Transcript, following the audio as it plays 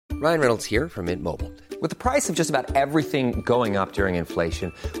Ryan Reynolds here from Mint Mobile. With the price of just about everything going up during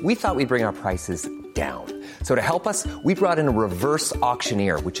inflation, we thought we'd bring our prices down. So to help us, we brought in a reverse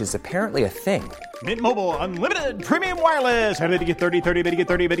auctioneer, which is apparently a thing. Mint Mobile Unlimited Premium Wireless. How to get 30, 30, bit to get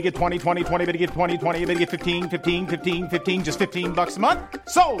 30, bit to get 20, 20, 20, bit to get 20, 20, bit to get 15, 15, 15, 15, just $15 a month?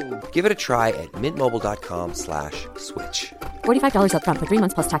 Sold! Give it a try at mintmobile.com/switch. $45 up front for 3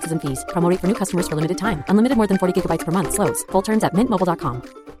 months plus taxes and fees. Promo rate for new customers for limited time. Unlimited more than 40 gigabytes per month. Slows full terms at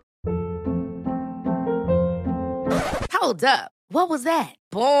mintmobile.com. Hold up. What was that?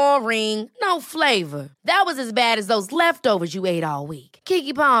 Boring. No flavor. That was as bad as those leftovers you ate all week.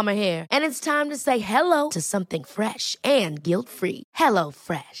 Keke Palmer here, and it's time to say hello to something fresh and guilt-free. Hello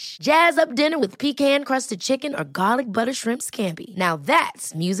Fresh. Jazz up dinner with pecan-crusted chicken or garlic butter shrimp scampi. Now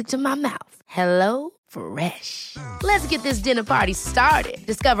that's music to my mouth. Hello Fresh. Let's get this dinner party started.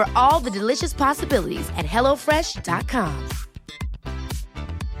 Discover all the delicious possibilities at hellofresh.com.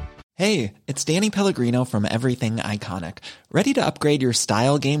 Hey, it's Danny Pellegrino from Everything Iconic. Ready to upgrade your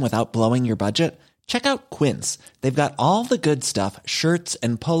style game without blowing your budget? Check out Quince. They've got all the good stuff, shirts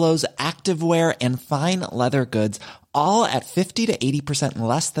and polos, activewear, and fine leather goods, all at 50 to 80%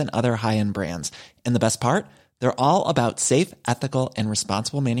 less than other high-end brands. And the best part? They're all about safe, ethical, and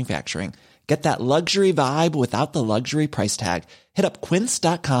responsible manufacturing. Get that luxury vibe without the luxury price tag. Hit up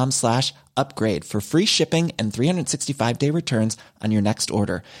quince.com/upgrade for free shipping and 365-day returns on your next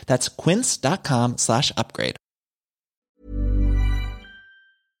order. That's quince.com/upgrade.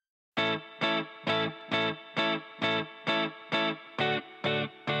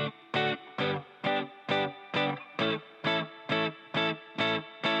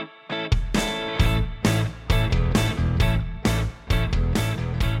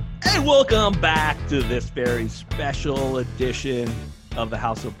 And welcome back to this very special edition of the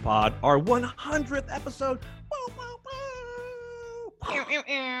House of Pod, our 100th episode.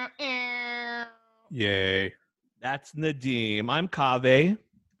 Yay. That's Nadim. I'm Kaveh.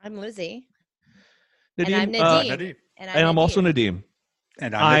 I'm Lizzie. Nadim, and I'm Nadim. And I'm also Nadim.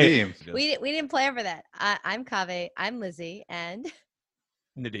 And I'm Nadim. We didn't plan for that. I'm Kaveh. I'm Lizzie. And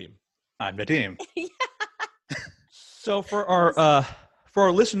Nadim. I'm Nadim. Yeah. So for our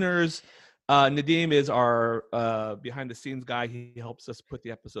listeners, Nadim is our behind the scenes guy. He helps us put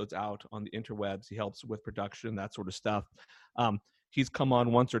the episodes out on the interwebs. He helps with production, that sort of stuff. He's come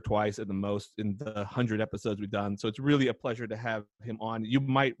on once or twice at the most in the 100 episodes we've done. So it's really a pleasure to have him on. You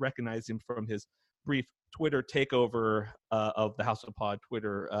might recognize him from his brief Twitter takeover of the House of Pod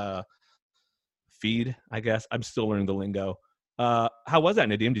Twitter feed, I guess. I'm still learning the lingo. How was that,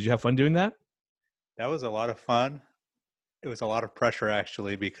 Nadim? Did you have fun doing that? That was a lot of fun. It was a lot of pressure,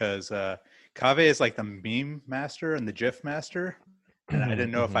 actually, because Kaveh is like the meme master and the GIF master. And I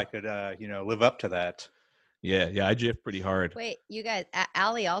didn't know if I could, live up to that. Yeah, I GIF pretty hard. Wait, you guys,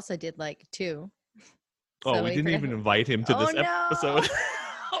 Ali also did like 2. Oh, So we didn't even invite him to this episode.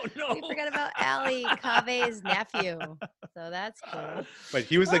 Oh, no. We forgot about Ali, Kaveh's nephew. So that's cool. But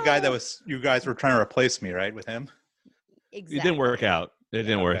he was the guy that you guys were trying to replace me, right, with him? Exactly. It didn't work out.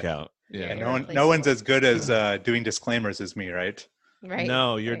 Yeah. No one's as good as doing disclaimers as me, right? Right.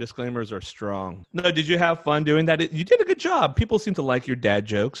 No, your disclaimers are strong. No, did you have fun doing that? You did a good job. People seem to like your dad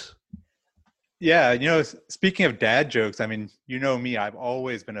jokes. Yeah, speaking of dad jokes, I mean, you know me, I've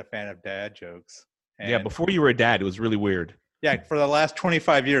always been a fan of dad jokes. And yeah, before you were a dad, it was really weird. Yeah, for the last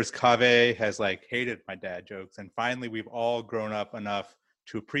 25 years, Kaveh has hated my dad jokes. And finally, we've all grown up enough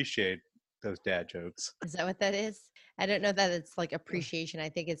to appreciate those dad jokes. Is that what that is? I don't know that it's like appreciation. I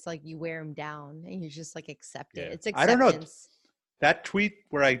think it's like you wear them down and you just accept it. It's acceptance. I don't know. That tweet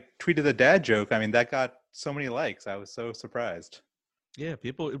where I tweeted the dad joke, I mean, that got so many likes. I was so surprised. Yeah,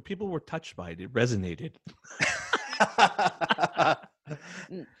 people were touched by it. It resonated.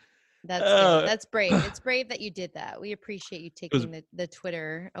 That's good. That's brave. It's brave that you did that. We appreciate you taking the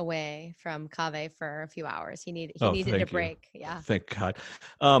Twitter away from Kaveh for a few hours. He needed a break. Yeah. Thank God.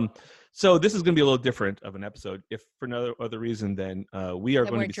 So this is going to be a little different of an episode, if for no other reason than we are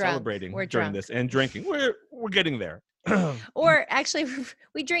going to be celebrating during this and drinking. We're getting there. Or actually,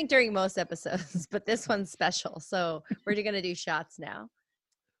 we drink during most episodes, but this one's special. So we're going to do shots now.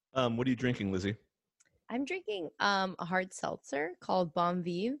 What are you drinking, Lizzie? I'm drinking a hard seltzer called Bon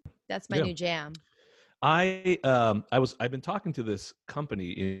Vive. That's my new jam. I've been talking to this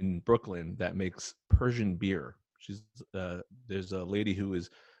company in Brooklyn that makes Persian beer. There's a lady who is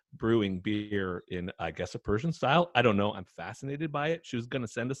brewing beer in, I guess, a Persian style. I don't know. I'm fascinated by it. She was going to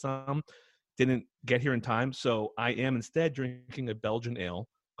send us some. Didn't get here in time, so I am instead drinking a Belgian ale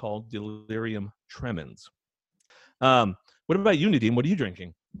called Delirium Tremens. What about you, Nadim? What are you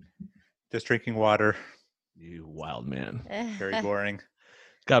drinking? Just drinking water. You wild man. Very boring.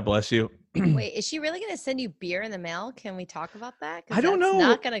 God bless you. Wait, is she really going to send you beer in the mail? Can we talk about that? I don't know. It's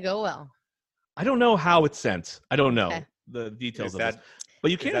not going to go well. I don't know how it's sent. I don't know the details of this.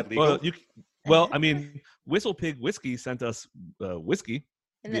 But you can't. Well, I mean, Whistle Pig Whiskey sent us whiskey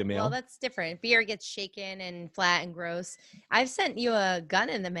via mail. Well, that's different. Beer gets shaken and flat and gross. I've sent you a gun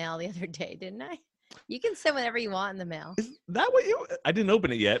in the mail the other day, didn't I? You can send whatever you want in the mail. Is that what you? I didn't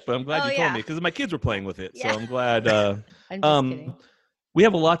open it yet, but I'm glad you told me because my kids were playing with it. Yeah. So I'm glad. I'm just kidding. We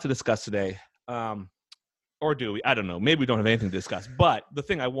have a lot to discuss today. Or do we? I don't know. Maybe we don't have anything to discuss. But the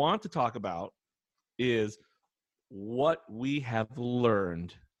thing I want to talk about is what we have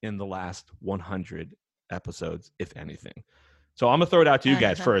learned in the last 100 episodes, if anything. So I'm going to throw it out to you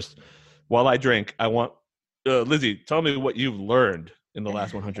guys first. While I drink, I want Lizzie, tell me what you've learned in the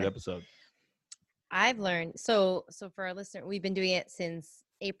last 100 episodes. I've learned. So for our listener, we've been doing it since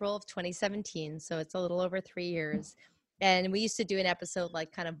April of 2017. So it's a little over 3 years. And we used to do an episode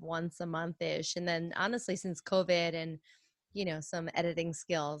like kind of once a month-ish. And then honestly, since COVID and, some editing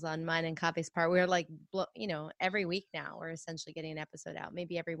skills on mine and Kave's part, we're like, every week now, we're essentially getting an episode out,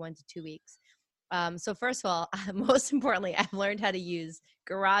 maybe every 1 to 2 weeks. So first of all, most importantly, I've learned how to use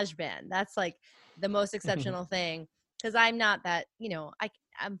GarageBand. That's like the most exceptional thing because I'm not that,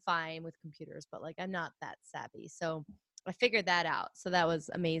 I'm fine with computers, but like I'm not that savvy. So I figured that out. So that was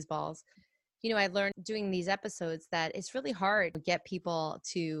amazeballs. I learned doing these episodes that it's really hard to get people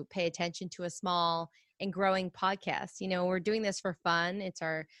to pay attention to a small and growing podcast. We're doing this for fun. It's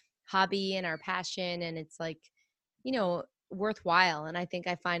our hobby and our passion. And it's like, worthwhile. And I think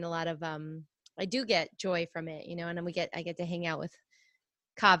I find a lot of, I do get joy from it, and then I get to hang out with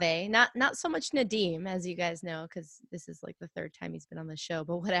Kave, not so much Nadim, as you guys know, because this is like the third time he's been on the show,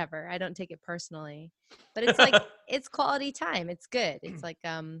 but whatever. I don't take it personally, but it's like, it's quality time. It's good. It's like,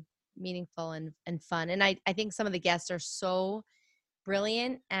 meaningful and fun. And I think some of the guests are so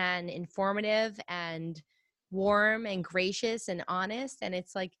brilliant and informative and warm and gracious and honest. And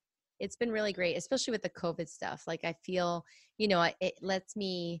it's like, it's been really great, especially with the COVID stuff. Like I feel, it lets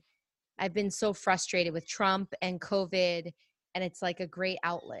me, I've been so frustrated with Trump and COVID, and it's like a great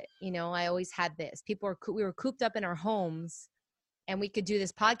outlet. I always had this. We were cooped up in our homes and we could do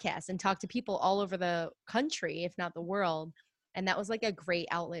this podcast and talk to people all over the country, if not the world. And that was like a great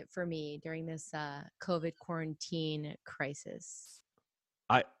outlet for me during this COVID quarantine crisis.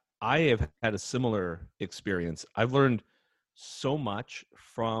 I have had a similar experience. I've learned so much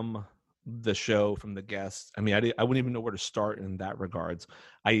from the show, from the guests. I mean, I wouldn't even know where to start in that regards.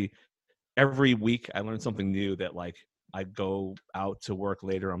 Every week I learn something new that like I go out to work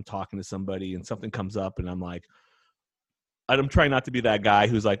later, I'm talking to somebody and something comes up and I'm like, I'm trying not to be that guy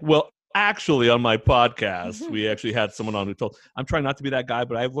who's like, well, actually on my podcast, we actually had someone on who told, I'm trying not to be that guy,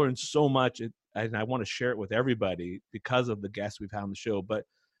 but I've learned so much and I want to share it with everybody because of the guests we've had on the show. But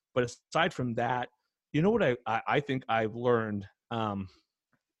aside from that, what I think I've learned, and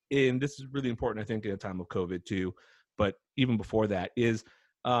this is really important, I think, in a time of COVID too, but even before that is,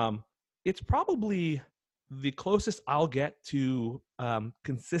 it's probably the closest I'll get to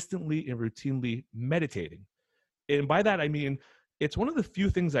consistently and routinely meditating. And by that, I mean, it's one of the few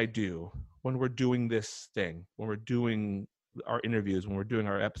things I do when we're doing this thing, when we're doing our interviews, when we're doing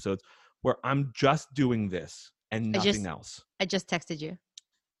our episodes, where I'm just doing this and nothing else. I just texted you.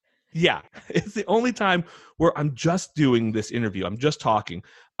 Yeah. It's the only time where I'm just doing this interview. I'm just talking.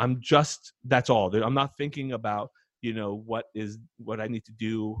 That's all. I'm not thinking about, what I need to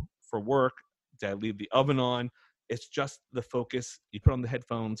do for work. Did I leave the oven on? It's just the focus. You put on the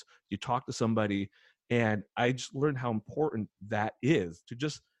headphones, you talk to somebody. And I just learned how important that is to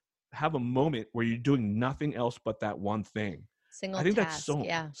just have a moment where you're doing nothing else but that one thing. That's so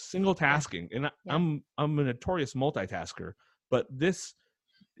single tasking. Yeah. And I'm a notorious multitasker, but the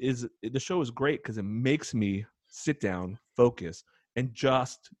show is great because it makes me sit down, focus, and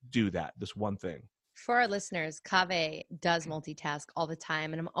just do this one thing. For our listeners, Kave does multitask all the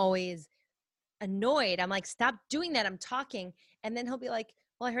time. And I'm always annoyed. I'm like, stop doing that. I'm talking. And then he'll be like,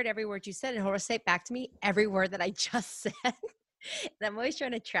 well, I heard every word you said, and he'll recite back to me every word that I just said. And I'm always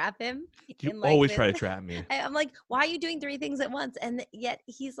trying to trap him. You always try to trap me. I'm like, why are you doing 3 things at once? And yet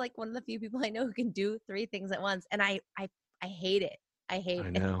he's like one of the few people I know who can do 3 things at once. And I hate it. I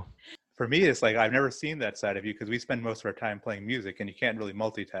know. For me, it's like I've never seen that side of you because we spend most of our time playing music, and you can't really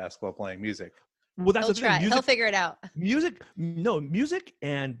multitask while playing music. Well, that's the thing. He'll figure it out. Music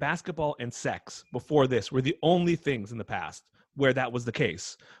and basketball and sex before this were the only things in the past where that was the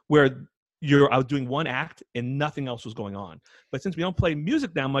case, where I was doing one act and nothing else was going on. But since we don't play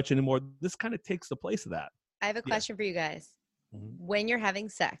music that much anymore, this kind of takes the place of that. I have a question for you guys. When you're having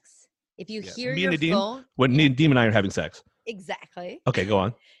sex, if you hear me your and Nadim, phone. when Nadim and I are having sex. Exactly. Okay, go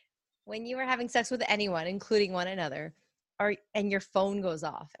on. When you are having sex with anyone, including one another, and your phone goes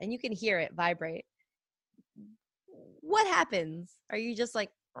off and you can hear it vibrate, what happens? Are you just like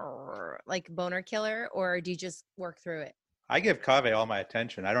boner killer, or do you just work through it? I give Kaveh all my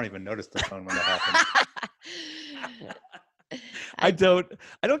attention. I don't even notice the phone when that happens. I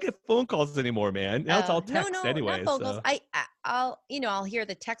don't get phone calls anymore, man. Now it's all text anyway. Not phone calls. I'll hear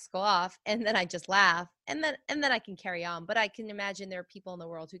the text go off and then I just laugh and then I can carry on. But I can imagine there are people in the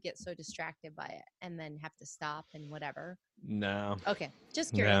world who get so distracted by it and then have to stop and whatever. No. Okay,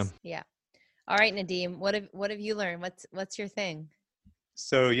 just curious. Yeah. All right, Nadim, what have you learned? What's your thing?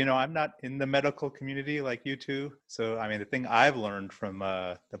 So, I'm not in the medical community like you two. So, I mean, the thing I've learned from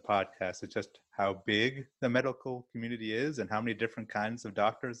the podcast is just how big the medical community is and how many different kinds of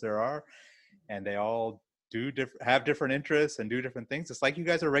doctors there are. And they all have different interests and do different things. It's like you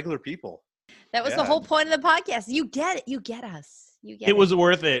guys are regular people. That was the whole point of the podcast. You get it. You get us. It was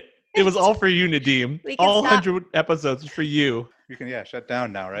worth it. It was all for you, Nadim. All 100 episodes for you. You can, shut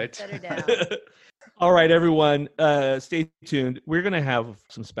down now, right? Shut her down. All right, everyone, stay tuned. We're going to have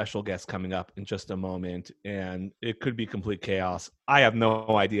some special guests coming up in just a moment, and it could be complete chaos. I have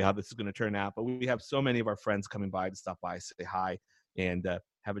no idea how this is going to turn out, but we have so many of our friends coming by to stop by, say hi, and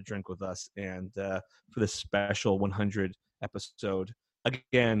have a drink with us. And for this special 100 episode,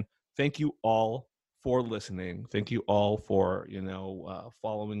 again, thank you all for listening. Thank you all for,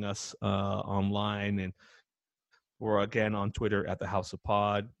 following us online, and we're again on Twitter at the House of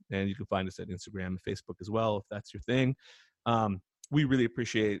Pod, and you can find us at Instagram and Facebook as well if that's your thing. We really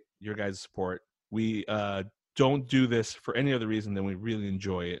appreciate your guys' support. We don't do this for any other reason than we really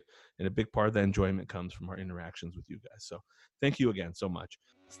enjoy it, and a big part of that enjoyment comes from our interactions with you guys. So thank you again so much.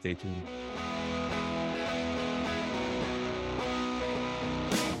 Stay tuned.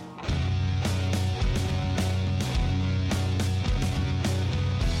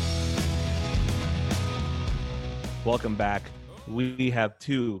 Welcome back. We have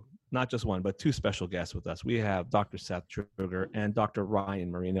not just one, but two special guests with us. We have Dr. Seth Truger and Dr. Ryan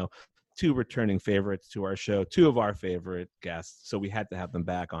Marino, two returning favorites to our show, two of our favorite guests. So we had to have them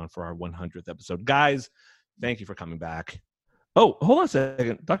back on for our 100th episode. Guys, thank you for coming back. Oh, hold on a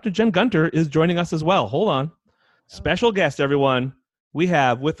second. Dr. Jen Gunter is joining us as well. Hold on. Special guest, everyone. We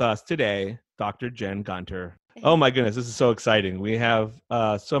have with us today Dr. Jen Gunter. Oh, my goodness. This is so exciting. We have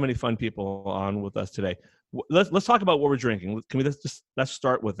so many fun people on with us today. Let's talk about what we're drinking. Can we let's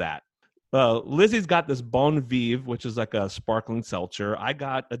start with that. Lizzie's got this Bon Vive, which is like a sparkling seltzer. I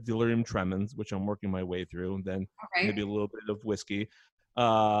got a Delirium Tremens, which I'm working my way through, and then maybe a little bit of whiskey.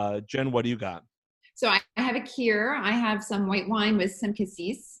 Jen, what do you got? So I have a Kier. I have some white wine with some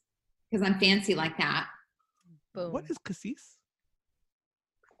cassis because I'm fancy like that. Boom. What is cassis?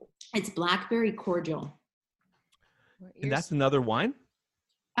 It's blackberry cordial. And that's another wine?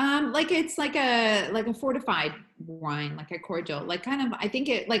 It's like a fortified wine, like a cordial, like kind of, I think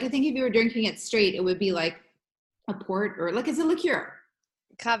if you were drinking it straight, it would be like a port or like it's a liqueur.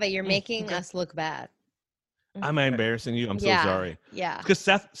 Kaveh, you're making us look bad. Am I embarrassing you? I'm so sorry. Yeah. Because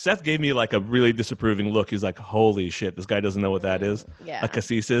Seth gave me like a really disapproving look. He's like, holy shit, this guy doesn't know what that is. Yeah. A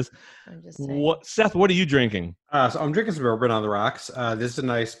cassis is. I'm just saying. Seth, what are you drinking? So I'm drinking some bourbon on the rocks. This is a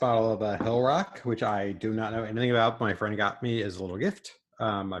nice bottle of Hill Rock, which I do not know anything about. My friend got me as a little gift.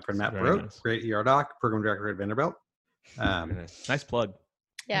 My friend Matt Brote, great ER doc, program director at Vanderbilt. Nice plug.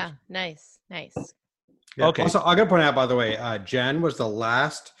 Yeah, nice. Yeah. Okay. Also, I'm going to point out, by the way, Jen was the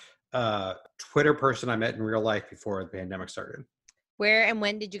last Twitter person I met in real life before the pandemic started. Where and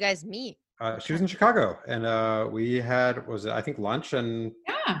when did you guys meet? She was in Chicago, and we had, I think, lunch, and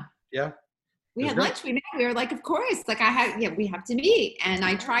yeah. We had lunch. We met. We were like, of course, like we have to meet. And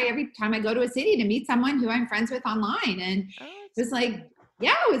I try every time I go to a city to meet someone who I'm friends with online. And it was like,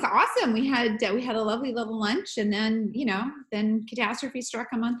 yeah, it was awesome. We had a lovely little lunch, and then, then catastrophe struck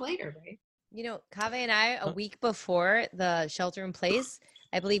a month later, right? Kaveh and I, a week before the shelter in place,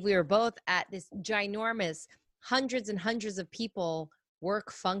 I believe we were both at this ginormous hundreds and hundreds of people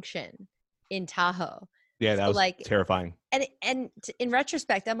work function in Tahoe. Yeah, that was terrifying. And in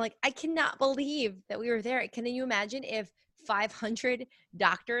retrospect, I'm like, I cannot believe that we were there. Can you imagine if 500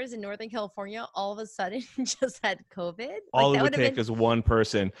 doctors in Northern California all of a sudden just had COVID? All it would take is one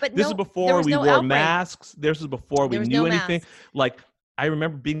person. But this is before we wore masks. This was before we knew anything. Mask. Like, I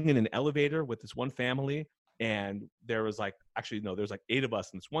remember being in an elevator with this one family, And there was like, actually, no, there's like 8 of us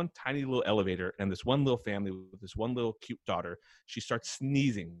in this one tiny little elevator, and this one little family with this one little cute daughter. She starts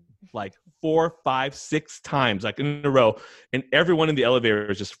sneezing like 4, 5, 6 times, like in a row. And everyone in the elevator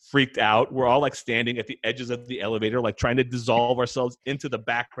is just freaked out. We're all like standing at the edges of the elevator, like trying to dissolve ourselves into the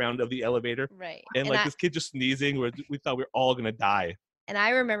background of the elevator. Right. And like this kid just sneezing, we thought we were all going to die. And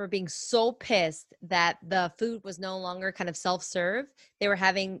I remember being so pissed that the food was no longer kind of self-serve. They were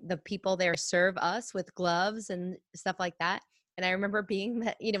having the people there serve us with gloves and stuff like that. And I remember being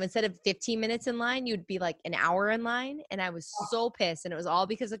that, instead of 15 minutes in line, you'd be like an hour in line. And I was so pissed. And it was all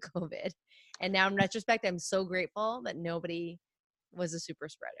because of COVID. And now in retrospect, I'm so grateful that nobody was a super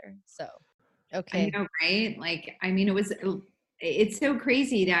spreader. So, okay. I know, right? Like, I mean, it's so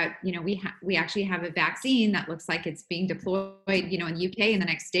crazy that, we actually have a vaccine that looks like it's being deployed, in the UK in the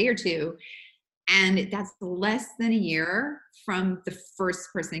next day or two. And that's less than a year from the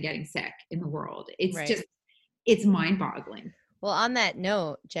first person getting sick in the world. It's right. It's mind boggling. Well, on that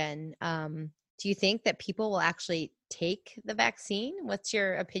note, Jen, do you think that people will actually take the vaccine? What's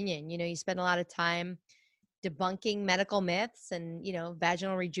your opinion? You spend a lot of time debunking medical myths and,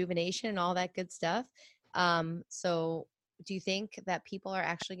 vaginal rejuvenation and all that good stuff. So do you think that people are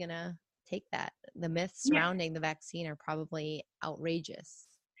actually going to take that? The myths surrounding the vaccine are probably outrageous.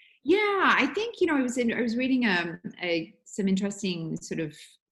 Yeah, I think, I was reading some interesting sort of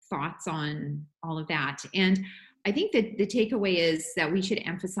thoughts on all of that. And I think that the takeaway is that we should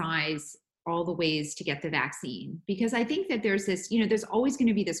emphasize all the ways to get the vaccine, because I think that there's this, there's always going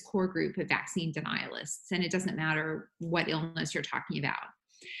to be this core group of vaccine denialists, and it doesn't matter what illness you're talking about.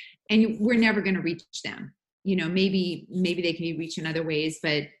 And we're never going to reach them. Maybe they can be reached in other ways,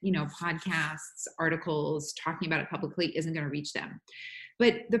 but, podcasts, articles, talking about it publicly isn't going to reach them.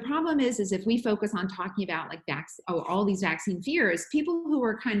 But the problem is if we focus on talking about like all these vaccine fears, people who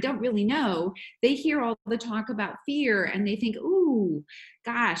are don't really know, they hear all the talk about fear and they think, ooh,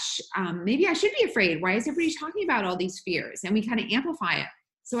 gosh, maybe I should be afraid. Why is everybody talking about all these fears? And we kind of amplify it.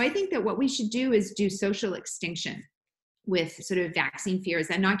 So I think that what we should do is do social extinction with sort of vaccine fears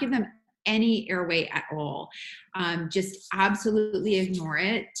and not give them any airway at all. Just absolutely ignore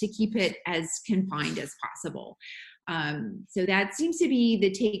it to keep it as confined as possible. So that seems to be the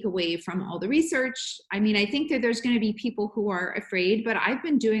takeaway from all the research. I mean, I think that there's going to be people who are afraid, but I've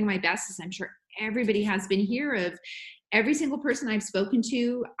been doing my best, as I'm sure everybody has been here, of every single person I've spoken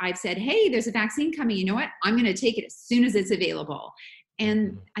to, I've said, hey, there's a vaccine coming. You know what? I'm going to take it as soon as it's available.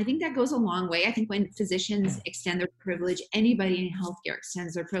 And I think that goes a long way. I think when physicians extend their privilege, anybody in healthcare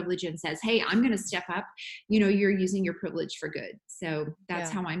extends their privilege and says, hey, I'm going to step up, you're using your privilege for good. So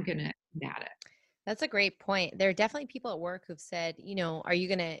that's how I'm going to combat it. That's a great point. There are definitely people at work who've said,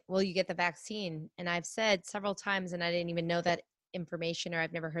 will you get the vaccine? And I've said several times, and I didn't even know that information, or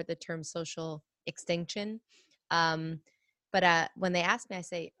I've never heard the term social extinction. But when they ask me, I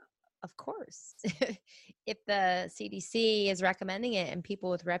say, of course. If the CDC is recommending it and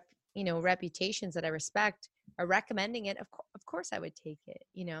people with reputations that I respect are recommending it, of course I would take it,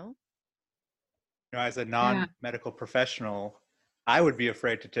 As a non-medical professional, I would be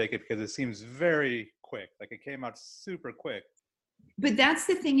afraid to take it because it seems very quick. Like it came out super quick. But that's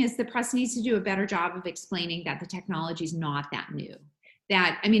the thing, is the press needs to do a better job of explaining that the technology is not that new.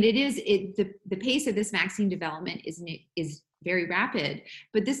 That, I mean, the pace of this vaccine development is very rapid,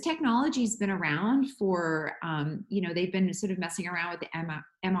 but this technology has been around for, they've been sort of messing around with the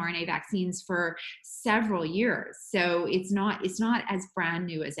mRNA vaccines for several years. So it's not as brand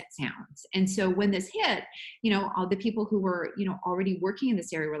new as it sounds. And so when this hit, all the people who were, already working in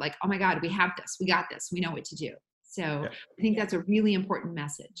this area were like, oh my God, we have this, we got this, we know what to do. So I think that's a really important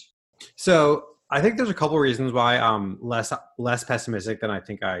message. So I think there's a couple of reasons why I'm less pessimistic than I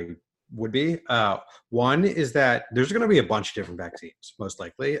think I would be. One is that there's going to be a bunch of different vaccines, most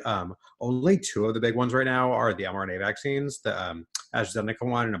likely. Only 2 of the big ones right now are the mRNA vaccines, the AstraZeneca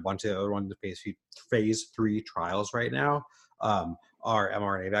one, and a bunch of the other ones in phase 3 trials right now are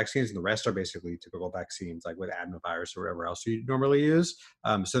mRNA vaccines, and the rest are basically typical vaccines like with adenovirus or whatever else you normally use.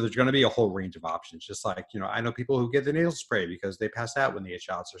 So there's going to be a whole range of options. Just like, I know people who get the nasal spray because they pass out when they get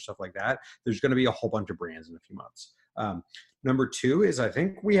shots or stuff like that. There's going to be a whole bunch of brands in a few months. Number 2 is I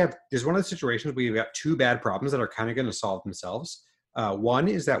think there's one of the situations where we've got 2 bad problems that are kind of going to solve themselves. One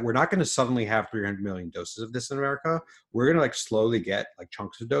is that we're not going to suddenly have 300 million doses of this in America. We're going to slowly get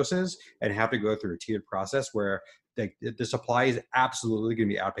chunks of doses and have to go through a tiered process where the supply is absolutely going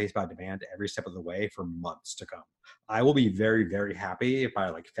to be outpaced by demand every step of the way for months to come. I will be very, very happy if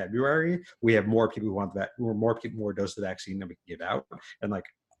by February we have more people who want that, more doses of the vaccine than we can give out. And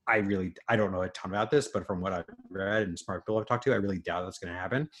I don't know a ton about this, but from what I've read and smart people I've talked to, I really doubt that's going to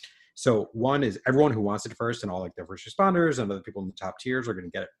happen. So one is everyone who wants it first, and all like the first responders and other people in the top tiers are going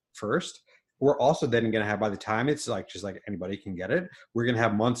to get it first. We're also then going to have, by the time it's like just like anybody can get it, we're going to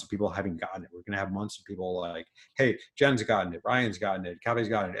have months of people having gotten it. We're going to have months of people like, hey, Jen's gotten it, Ryan's gotten it, Calvi's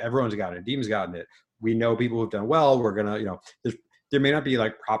gotten it, everyone's gotten it, Deem's gotten it. We know people who've done well. We're going to, there may not be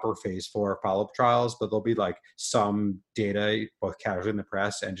like proper phase 4 follow-up trials, but there'll be like some data, both casually in the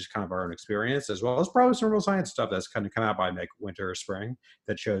press and just kind of our own experience, as well as probably some real science stuff that's kind of come out by like winter or spring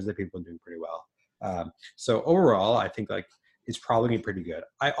that shows that people are doing pretty well. So overall, I think like it's probably gonna be pretty good.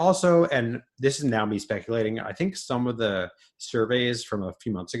 I also, and this is now me speculating, I think some of the surveys from a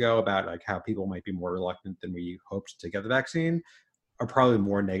few months ago about like how people might be more reluctant than we hoped to get the vaccine are probably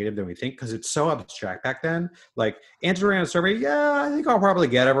more negative than we think, because it's so abstract back then. Like answering a survey, yeah, I think I'll probably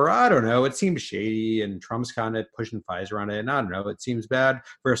get it, or I don't know, it seems shady, and Trump's kind of pushing Pfizer on it, and I don't know, it seems bad.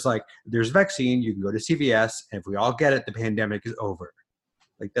 Versus like, there's a vaccine, you can go to CVS, and if we all get it, the pandemic is over.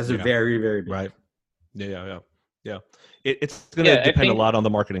 Like that's a very, very big right. Yeah. It's going to depend a lot on the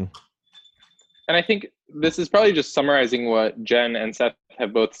marketing. And I think this is probably just summarizing what Jen and Seth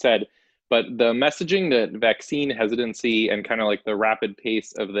have both said, but the messaging that vaccine hesitancy and kind of like the rapid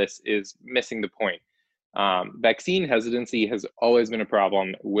pace of this is missing the point. Vaccine hesitancy has always been a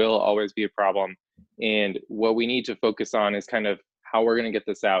problem, will always be a problem. And what we need to focus on is kind of how we're going to get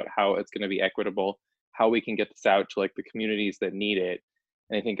this out, how it's going to be equitable, how we can get this out to like the communities that need it.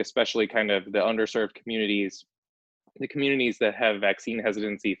 And I think especially kind of the underserved communities, the communities that have vaccine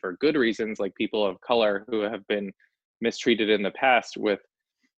hesitancy for good reasons, like people of color who have been mistreated in the past with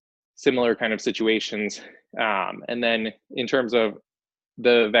similar kind of situations. And then in terms of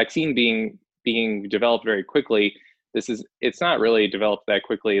the vaccine being developed very quickly, it's not really developed that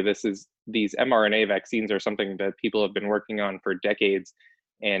quickly. These mRNA vaccines are something that people have been working on for decades.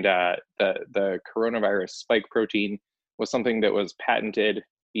 And the coronavirus spike protein was something that was patented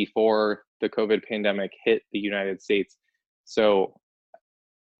before the COVID pandemic hit the United States. So,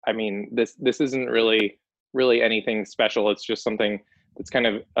 I mean, this isn't really anything special. It's just something that's kind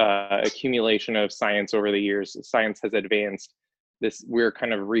of accumulation of science over the years. Science has advanced. We're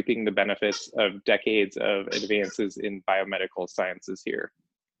kind of reaping the benefits of decades of advances in biomedical sciences here.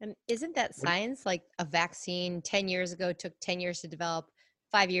 And isn't that science? Like a vaccine 10 years ago took 10 years to develop,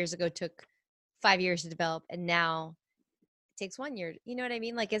 5 years ago took 5 years to develop, and now it takes 1 year. You know what I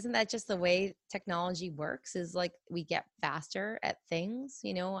mean? Like, isn't that just the way technology works? Is like we get faster at things,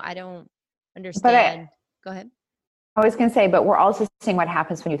 you know? I don't understand. Go ahead. I was going to say, but we're also seeing what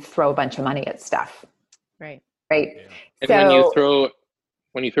happens when you throw a bunch of money at stuff. Right. Right. And So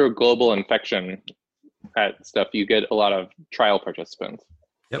when you throw global infection at stuff, you get a lot of trial participants.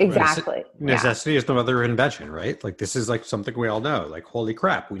 Yep. exactly. Necessity is the mother of invention, right? Like this is like something we all know. Like, holy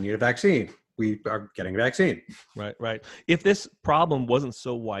crap, we need a vaccine. We are getting a vaccine. Right. If this problem wasn't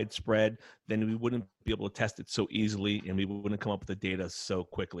so widespread, then we wouldn't be able to test it so easily, and we wouldn't come up with the data so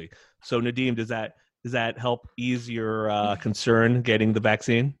quickly. So Nadim, does that help ease your concern getting the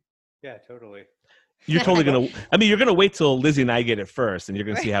vaccine? Yeah, totally. You're totally you're going to wait till Lizzie and I get it first, and you're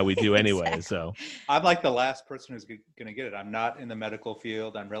going to see how we do anyway. Exactly. So I'm like the last person who's going to get it. I'm not in the medical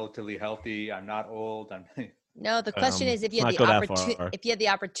field. I'm relatively healthy. I'm not old. No, the question is, if you had the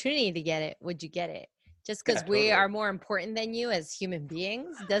opportunity to get it, would you get it? Just because we are more important than you as human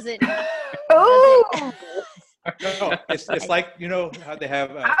beings doesn't. Oh. No, it's like, you know how they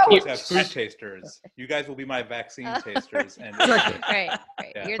have food tasters. You guys will be my vaccine tasters. And right.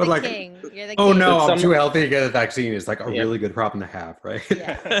 Yeah. You're But the like, king. You're the oh king. no, I'm too healthy to get a vaccine is like a really good problem to have, right?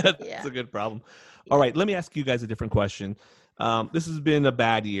 Yeah. That's a good problem. All right, let me ask you guys a different question. This has been a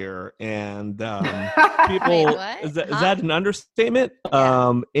bad year, and people Wait, is that an understatement?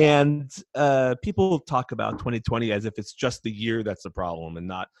 And people talk about 2020 as if it's just the year that's the problem, and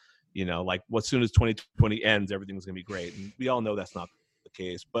not, you know, like as soon as 2020 ends, everything's gonna be great. And we all know that's not the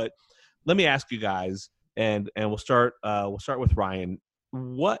case. But let me ask you guys, and we'll start with Ryan.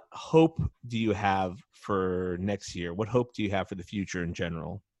 What hope do you have for next year? What hope do you have for the future in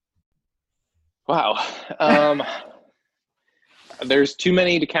general? Wow. There's too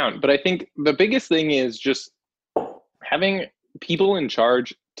many to count, but I think the biggest thing is just having people in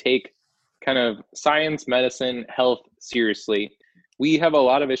charge take kind of science, medicine, health seriously. We have a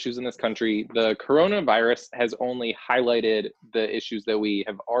lot of issues in this country. The coronavirus has only highlighted the issues that we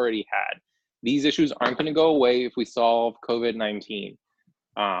have already had. These issues aren't going to go away if we solve COVID-19.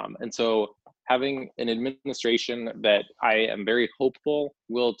 And so having an administration that I am very hopeful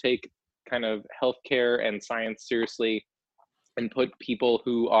will take kind of healthcare and science seriously and put people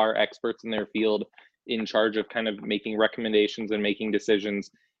who are experts in their field in charge of kind of making recommendations and making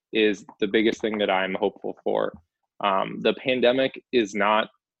decisions is the biggest thing that I'm hopeful for. The pandemic is not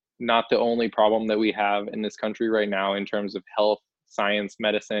not the only problem that we have in this country right now in terms of health, science,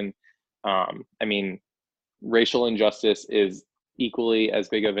 medicine. I mean, racial injustice is equally as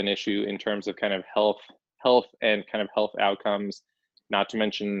big of an issue in terms of kind of health and kind of health outcomes, not to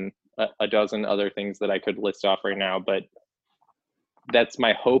mention a dozen other things that I could list off right now, but that's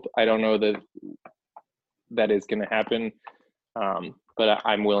my hope. I don't know that is going to happen, but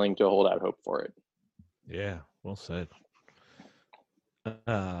I'm willing to hold out hope for it. Yeah, well said.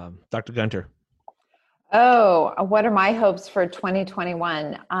 Dr. Gunter. Oh, what are my hopes for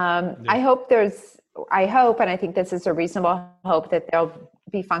 2021? I hope, and I think this is a reasonable hope, that there'll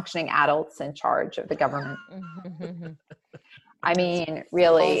be functioning adults in charge of the government. I mean,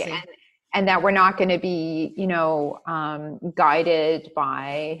 really, and that we're not going to be, guided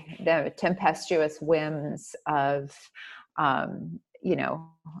by the tempestuous whims of,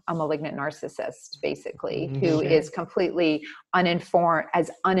 a malignant narcissist, basically, who is completely uninformed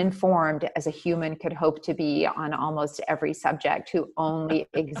as a human could hope to be on almost every subject, who only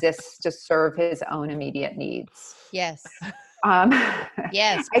exists to serve his own immediate needs. Yes.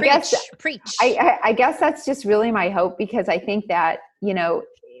 Yes. Preach. I guess that's just really my hope, because I think that,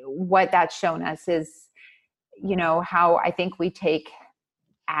 what that's shown us is, how I think we take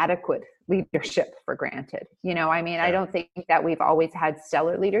adequate leadership for granted. I don't think that we've always had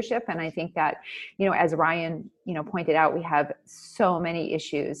stellar leadership. And I think that, as Ryan, pointed out, we have so many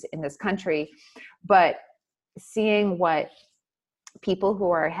issues in this country, but seeing what people who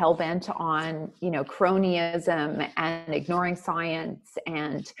are hell-bent on, cronyism and ignoring science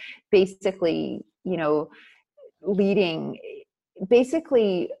and basically,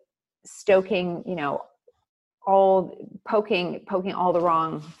 stoking, all poking all the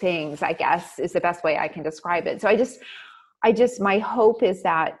wrong things, I guess, is the best way I can describe it. So I just, my hope is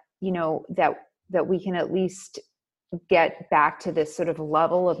that, that we can at least get back to this sort of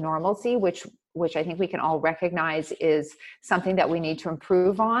level of normalcy, which I think we can all recognize is something that we need to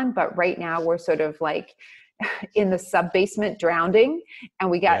improve on. But right now we're sort of like in the sub-basement drowning, and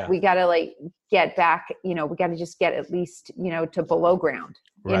we got to like get back, we got to just get at least, to below ground.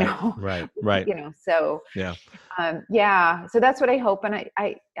 Right. So so that's what I hope. And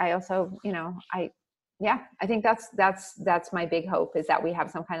I also, I think that's my big hope, is that we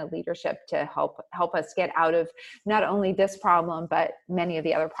have some kind of leadership to help us get out of not only this problem, but many of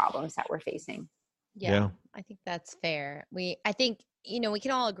the other problems that we're facing. Yeah. I think that's fair. I think, we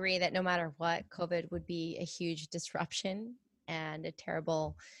can all agree that no matter what, COVID would be a huge disruption and a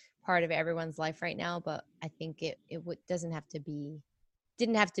terrible part of everyone's life right now. But I think it didn't have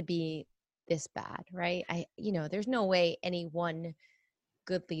to be this bad, right? There's no way any one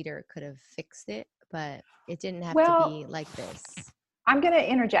good leader could have fixed it, but it didn't have to be like this. I'm going to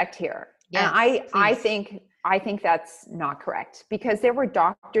interject here. Yes, and I think that's not correct, because there were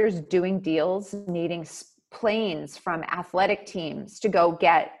doctors doing deals needing planes from athletic teams to go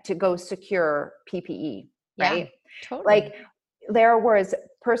secure PPE, right? Yeah, totally. Like, there was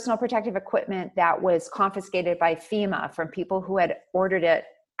personal protective equipment that was confiscated by FEMA from people who had ordered it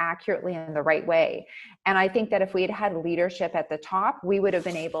accurately in the right way. And I think that if we had had leadership at the top, we would have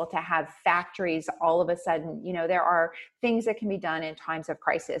been able to have factories all of a sudden. There are things that can be done in times of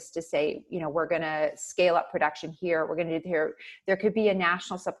crisis to say, we're going to scale up production here. We're going to do here. There could be a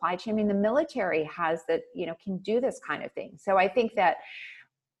national supply chain. I mean, the military has that, can do this kind of thing. So I think that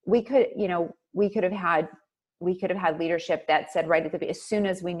we could have had leadership that said right at the, as soon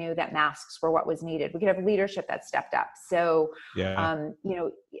as we knew that masks were what was needed, we could have leadership that stepped up. So,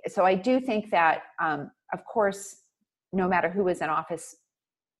 so I do think that, of course, no matter who was in office,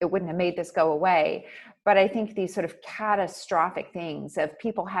 it wouldn't have made this go away. But I think these sort of catastrophic things of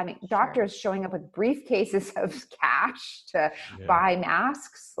people doctors showing up with briefcases of cash to buy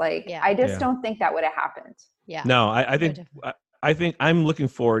masks, I just don't think that would have happened. Yeah. No, I think I'm looking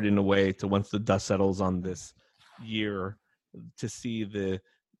forward in a way to, once the dust settles on this year, to see the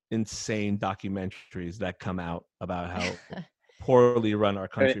insane documentaries that come out about how poorly run our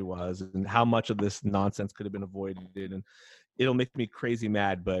country was and how much of this nonsense could have been avoided. And it'll make me crazy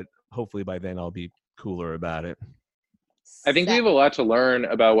mad, but hopefully by then I'll be cooler about it. I think we have a lot to learn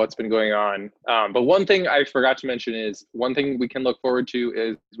about what's been going on. But one thing I forgot to mention is, one thing we can look forward to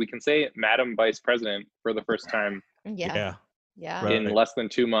is we can say Madam Vice President for the first time in less than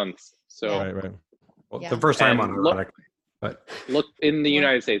 2 months. So well, the first time unironically, but look in the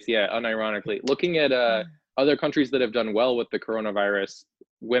United States, unironically, looking at other countries that have done well with the coronavirus,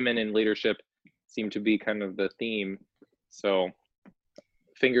 women in leadership seem to be kind of the theme. So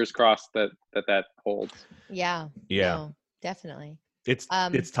fingers crossed that holds. Yeah. No, definitely. It's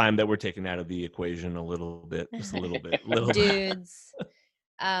time that we're taken out of the equation a little bit, just a little bit. Dudes.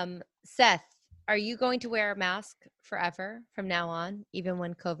 Seth, are you going to wear a mask forever from now on, even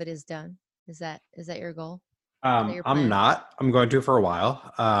when COVID is done? Is that your goal? Your I'm plan? not. I'm going to for a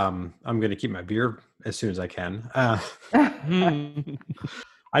while. I'm going to keep my beard as soon as I can. I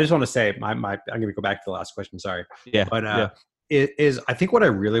just want to say, I'm going to go back to the last question. Sorry. Yeah. But yeah. I think what I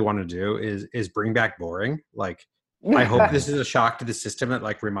really want to do is bring back boring. Like, I hope this is a shock to the system that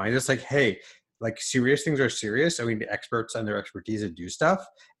like reminds us, like, hey, like serious things are serious. I mean, the experts and their expertise to do stuff.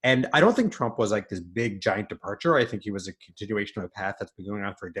 And I don't think Trump was like this big giant departure. I think he was a continuation of a path that's been going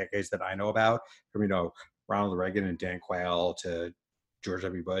on for decades that I know about, from Ronald Reagan and Dan Quayle to George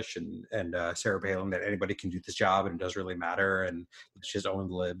W. Bush and Sarah Palin, that anybody can do this job and it doesn't really matter, and let's just own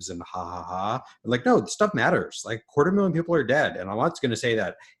the libs and ha ha ha. Like, no, stuff matters. Like 250,000 people are dead, and I'm not going to say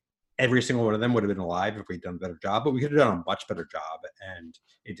that every single one of them would have been alive if we'd done a better job, but we could have done a much better job, and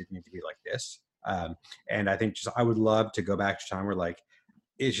it didn't need to be like this. And I think I would love to go back to a time where like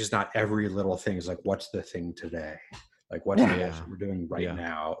it's just not every little thing is like, what's the thing today? Like, what's the thing we're doing right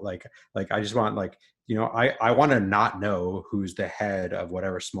now? Like I just want I want to not know who's the head of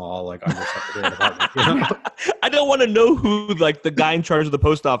whatever small like undersecretary department. I don't want to know who like the guy in charge of the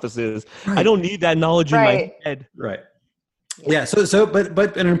post office is. Right. I don't need that knowledge in my head. Right. Yeah.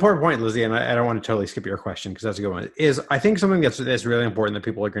 But an important point, Lizzie, and I don't want to totally skip your question because that's a good one, is I think something that's really important that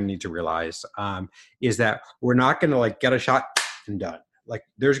people are going to need to realize is that we're not going to like get a shot and done. Like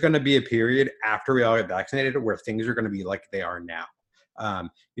there's going to be a period after we all get vaccinated where things are going to be like they are now.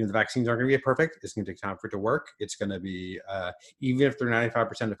 The vaccines aren't going to be perfect. It's going to take time for it to work. It's going to be, even if they're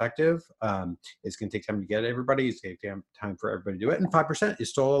 95% effective, it's going to take time to get everybody. It's going to take time for everybody to do it. And 5% is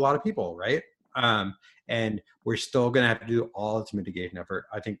still a lot of people, right? And we're still going to have to do all its mitigation effort.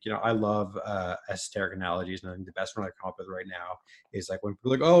 I think, I love esoteric analogies. And I think the best one I come up with right now is like when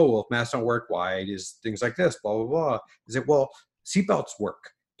people are like, oh, well, if masks don't work, why is things like this, blah, blah, blah. Is it, well, seatbelts work.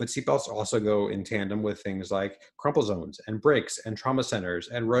 But seatbelts also go in tandem with things like crumple zones and brakes and trauma centers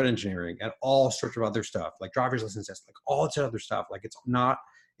and road engineering and all sorts of other stuff, like driver's license tests, like all this other stuff. Like it's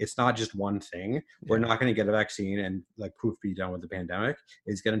not just one thing. Yeah. We're not going to get a vaccine and like poof, be done with the pandemic.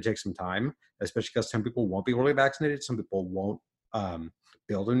 It's going to take some time, especially because some people won't be fully vaccinated. Some people won't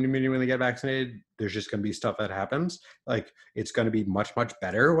build an immunity when they get vaccinated. There's just going to be stuff that happens. Like it's going to be much, much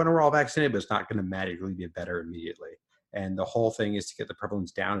better when we're all vaccinated, but it's not going to magically be better immediately. And the whole thing is to get the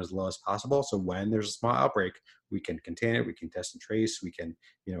prevalence down as low as possible. So when there's a small outbreak, we can contain it, we can test and trace, we can,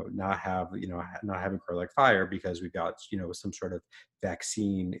 not have it grow like fire because we've got, some sort of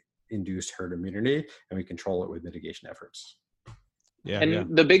vaccine induced herd immunity and we control it with mitigation efforts.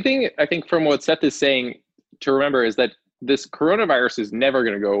 The big thing I think from what Seth is saying to remember is that this coronavirus is never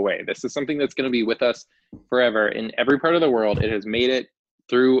going to go away. This is something that's going to be with us forever in every part of the world. It has made it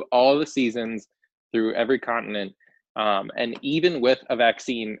through all the seasons, through every continent. And even with a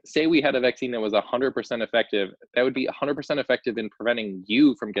vaccine, say we had a vaccine that was 100% effective, that would be 100% effective in preventing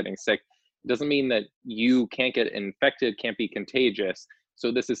you from getting sick. It doesn't mean that you can't get infected, can't be contagious.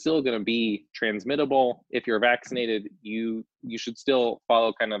 So this is still going to be transmittable. If you're vaccinated, you should still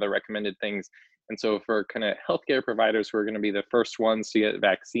follow kind of the recommended things. And so for kind of healthcare providers who are going to be the first ones to get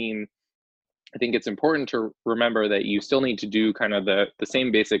vaccine, I think it's important to remember that you still need to do kind of the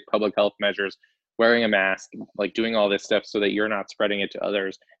same basic public health measures, wearing a mask, like doing all this stuff so that you're not spreading it to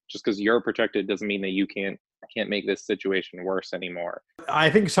others. Just because you're protected doesn't mean that you can't make this situation worse anymore. I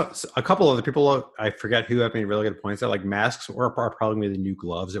think a couple other people, I forget who, have made really good points that like masks are probably the new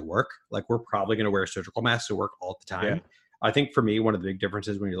gloves at work. Like we're probably going to wear surgical masks at work all the time. Yeah. I think for me, one of the big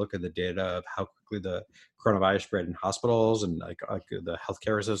differences when you look at the data of how quickly the coronavirus spread in hospitals and like the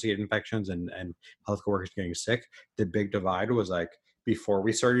healthcare associated infections and healthcare workers getting sick, the big divide was like before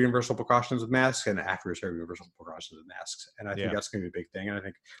we started universal precautions with masks and after we started universal precautions with masks. And I think that's going to be a big thing. And I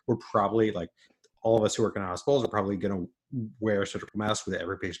think we're probably like all of us who work in hospitals are probably going to wear surgical masks with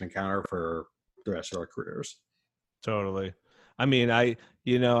every patient encounter for the rest of our careers. Totally. I mean, I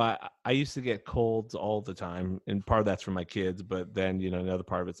used to get colds all the time, and part of that's from my kids, but then, another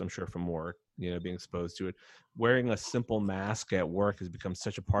part of it's, I'm sure, from work, being exposed to it. Wearing a simple mask at work has become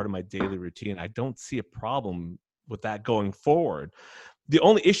such a part of my daily routine. I don't see a problem with that going forward. The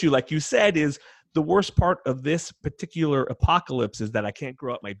only issue, like you said, is the worst part of this particular apocalypse is that I can't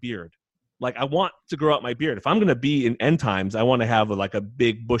grow out my beard. Like I want to grow out my beard. If I'm going to be in end times, I want to have like a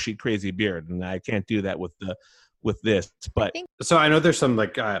big, bushy, crazy beard, and I can't do that with this. But so I know there's some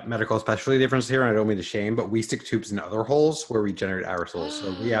like medical specialty difference here, and I don't mean to shame, but we stick tubes in other holes where we generate aerosols,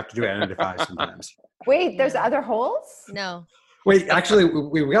 so we have to do N95 sometimes. Wait, there's other holes? No. Wait, actually,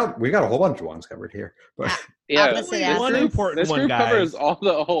 we got a whole bunch of ones covered here. But Yeah, Opposite Only acid. one important this one, group guys. covers all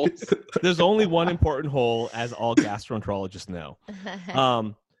the holes. There's only one important hole, as all gastroenterologists know.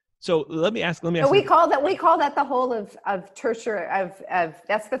 So let me ask. So we you- call that the hole of tertiary of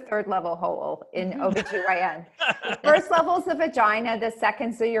that's the third level hole in OBGYN. The first level is the vagina, the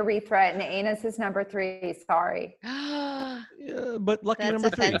second's the urethra, and the anus is number 3. Sorry. Yeah, but lucky That's number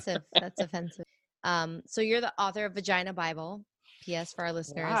 3. offensive. That's offensive. So you're the author of Vagina Bible. P.S. for our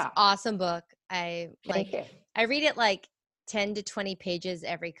listeners. Wow. Awesome book. I Thank you. I read it like 10 to 20 pages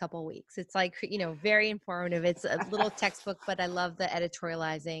every couple weeks. It's like, very informative. It's a little textbook, but I love the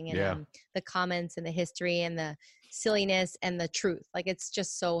editorializing and the comments and the history and the silliness and the truth. Like, it's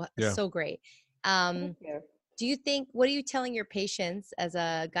just so great. Thank you. What are you telling your patients as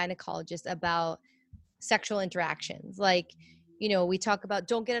a gynecologist about sexual interactions? Like, we talk about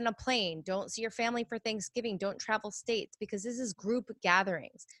don't get on a plane, don't see your family for Thanksgiving, don't travel states, because this is group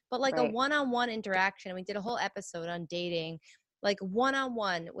gatherings. But like a one-on-one interaction, we did a whole episode on dating, like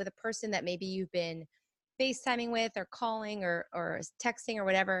one-on-one with a person that maybe you've been FaceTiming with or calling or texting or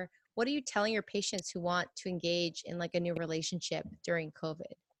whatever. What are you telling your patients who want to engage in like a new relationship during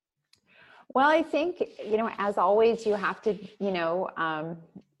COVID? Well, I think, as always, you have to,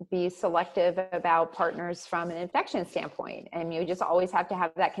 be selective about partners from an infection standpoint. And you just always have to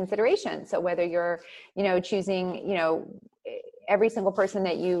have that consideration. So whether you're, choosing, every single person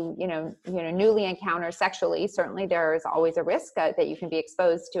that you newly encounter sexually, certainly there's always a risk that you can be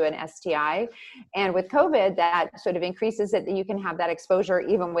exposed to an STI. And with COVID, that sort of increases it, that you can have that exposure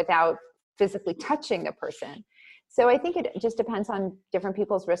even without physically touching the person. So I think it just depends on different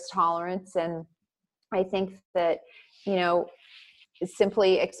people's risk tolerance. And I think that,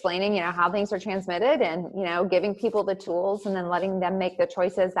 simply explaining, how things are transmitted and, giving people the tools and then letting them make the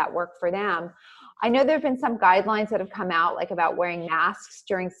choices that work for them. I know there have been some guidelines that have come out, like about wearing masks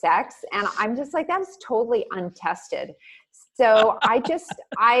during sex. And I'm just like, that's totally untested. So I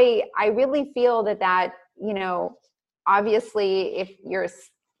really feel that, obviously if you're,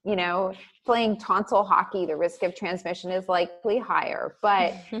 playing tonsil hockey, the risk of transmission is likely higher,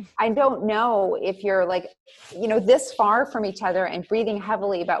 but I don't know if you're like, this far from each other and breathing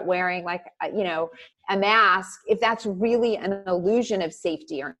heavily about wearing like, a mask, if that's really an illusion of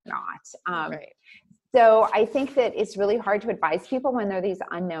safety or not. Right. So I think that it's really hard to advise people when there are these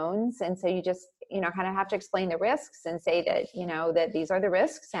unknowns. And so you just, kind of have to explain the risks and say that, that these are the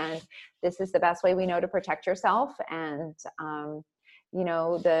risks and this is the best way we know to protect yourself. And,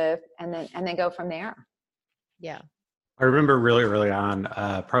 and then go from there. Yeah. I remember really early on,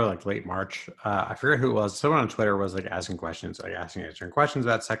 probably like late March, I forget who it was. Someone on Twitter was like asking answering questions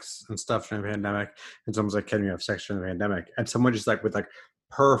about sex and stuff during the pandemic. And someone's like, can you have sex during the pandemic? And someone just like with like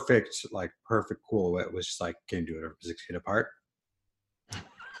perfect cool wit was just like, can you do it over 6 feet apart?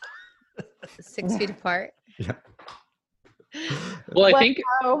 6 feet apart. Yeah. Well, I think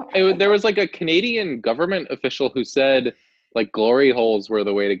there was like a Canadian government official who said like glory holes were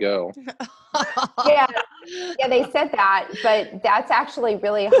the way to go. Yeah, they said that, but that's actually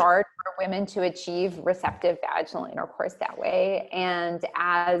really hard for women to achieve receptive vaginal intercourse that way. And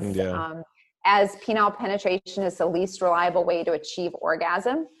as penile penetration is the least reliable way to achieve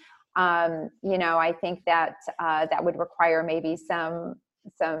orgasm, I think that that would require maybe some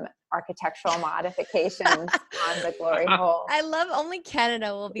architectural modifications on the glory hole. I love only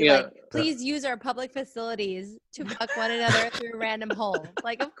Canada will be like, please use our public facilities to fuck one another through a random hole.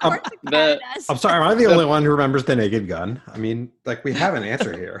 Like, of course, I'm sorry, am I the only one who remembers the naked gun? I mean, like, we have an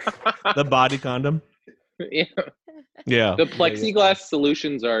answer here. The body condom. Yeah. The plexiglass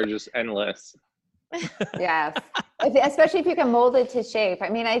solutions are just endless. Yes. Especially if you can mold it to shape. I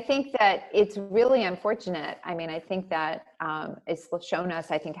mean, I think that it's really unfortunate. I mean, I think that it's shown us,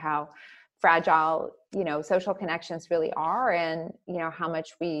 I think, how fragile, social connections really are and, how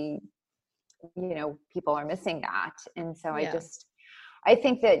much people are missing that. And so I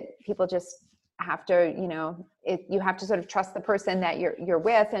think that people just have to, you have to sort of trust the person that you're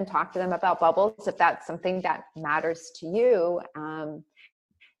with and talk to them about bubbles if that's something that matters to you.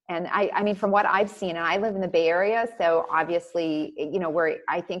 And I mean, from what I've seen, and I live in the Bay Area, so obviously,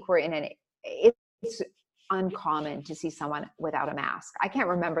 it's uncommon to see someone without a mask. I can't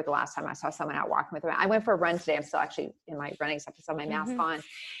remember the last time I saw someone out walking with a mask. I went for a run today. I'm still actually in my running stuff. I still have my mask on.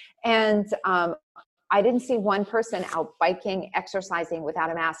 And I didn't see one person out biking, exercising without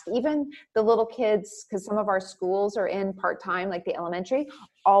a mask. Even the little kids, because some of our schools are in part-time, like the elementary,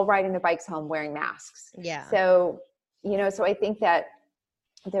 all riding their bikes home wearing masks. Yeah. So, so I think that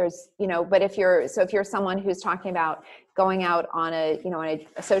there's, but if you're someone who's talking about going out on a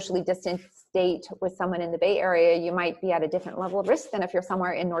socially distant date with someone in the Bay Area, you might be at a different level of risk than if you're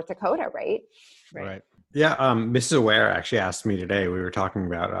somewhere in North Dakota, right? Right. Yeah, Mrs. Aware actually asked me today. We were talking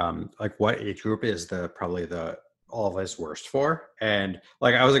about like what age group is probably the all of us worst for, and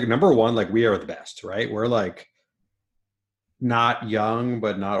like I was like number one, like we are the best, right? We're like not young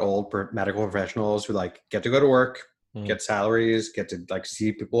but not old medical professionals who like get to go to work, get salaries, get to like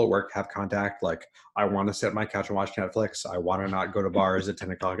see people at work, have contact. Like I want to sit on my couch and watch Netflix. I want to not go to bars at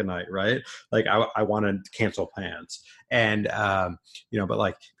 10 o'clock at night, right? Like I want to cancel plans. And but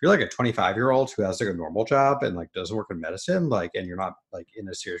like if you're like a 25-year-old who has like a normal job and like doesn't work in medicine, like, and you're not like in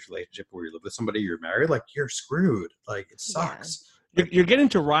a serious relationship where you live with somebody, you're married, like you're screwed. Like it sucks. Yeah. You're getting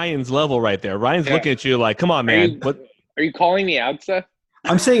to Ryan's level right there. Ryan's looking at you like, come on, man. Are you calling me out, Seth?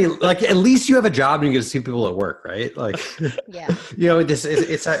 I'm saying, like, at least you have a job and you get to see people at work, right? Like, yeah,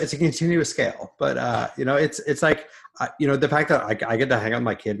 it's a continuous scale. But it's like, the fact that I get to hang out with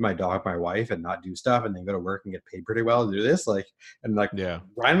my kid, my dog, my wife, and not do stuff, and then go to work and get paid pretty well to do this, like, and like, yeah,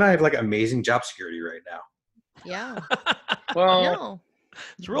 Ryan and I have like amazing job security right now. Yeah. Well, no.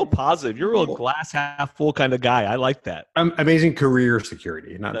 It's real positive. You're a real glass half full kind of guy. I like that. Amazing career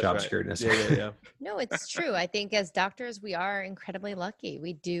security, not That's job right. security. Yeah. No, it's true. I think as doctors, we are incredibly lucky.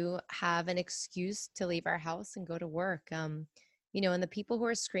 We do have an excuse to leave our house and go to work. And the people who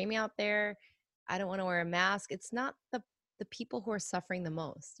are screaming out there, I don't want to wear a mask. It's not the people who are suffering the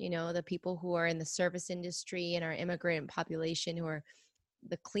most, the people who are in the service industry and our immigrant population who are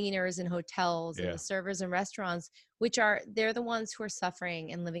the cleaners in hotels and the servers in restaurants, they're the ones who are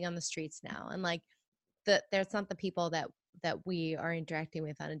suffering and living on the streets now. And like that's not the people that we are interacting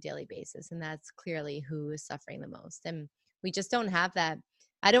with on a daily basis. And that's clearly who is suffering the most. And we just don't have that.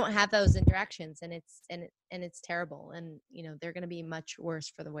 I don't have those interactions, and it's terrible. And, they're going to be much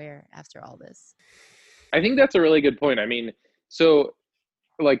worse for the wear after all this. I think that's a really good point. I mean, so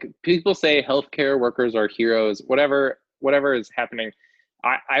like people say healthcare workers are heroes, whatever is happening.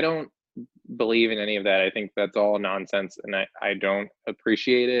 I don't believe in any of that. I think that's all nonsense, and I don't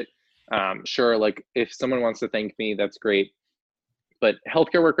appreciate it. Sure, like if someone wants to thank me, that's great. But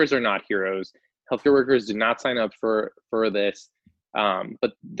healthcare workers are not heroes. Healthcare workers do not sign up for this.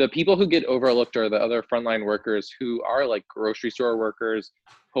 But the people who get overlooked are the other frontline workers who are like grocery store workers,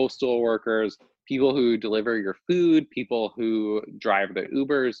 postal workers, people who deliver your food, people who drive the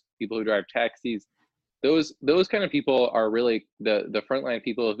Ubers, people who drive taxis. Those kind of people are really the frontline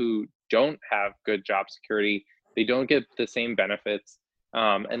people who don't have good job security. They don't get the same benefits.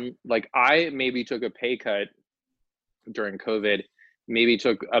 And like I maybe took a pay cut during COVID, maybe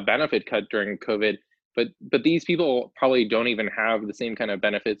took a benefit cut during COVID, but these people probably don't even have the same kind of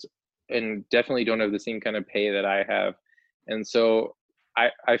benefits and definitely don't have the same kind of pay that I have. And so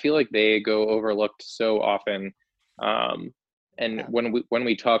I feel like they go overlooked so often. And when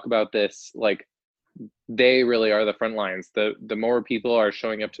we talk about this, like they really are the front lines. The more people are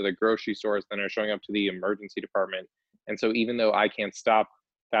showing up to the grocery stores than are showing up to the emergency department. And so even though I can't stop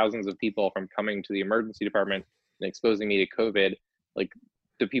thousands of people from coming to the emergency department and exposing me to COVID, like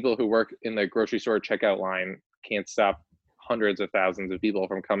the people who work in the grocery store checkout line can't stop hundreds of thousands of people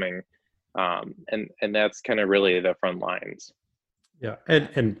from coming. And that's kind of really the front lines. Yeah.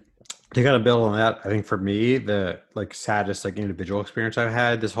 And to kind of build on that, I think for me, the like saddest like individual experience I've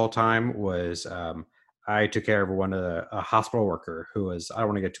had this whole time was I took care of a hospital worker who was, I don't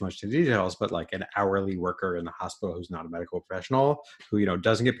want to get too much into details, but like an hourly worker in the hospital who's not a medical professional who,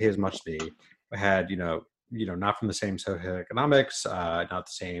 doesn't get paid as much as me, had, not from the same socioeconomics, not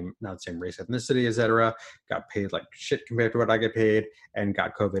the same race, ethnicity, et cetera, got paid like shit compared to what I get paid, and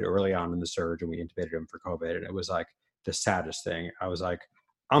got COVID early on in the surge, and we intubated him for COVID. And it was like the saddest thing. I was like,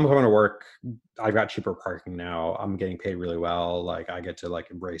 I'm going to work. I've got cheaper parking now. I'm getting paid really well. Like I get to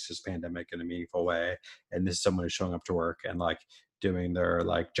like embrace this pandemic in a meaningful way. And this is someone who's showing up to work and like doing their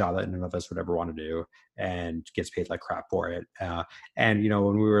like job that none of us would ever want to do and gets paid like crap for it. And,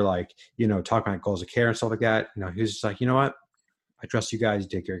 when we were like, talking about goals of care and stuff like that, he was just like, you know what? I trust you guys. You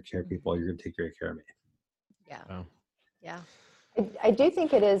take care of people. You're going to take great care of me. Yeah. Oh. Yeah. I do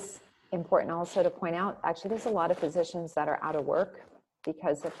think it is important also to point out, actually, there's a lot of physicians that are out of work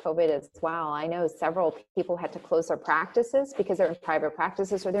because of COVID as well. I know several people had to close their practices because they're in private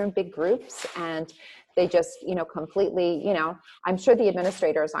practices or they're in big groups, and they just, completely, I'm sure the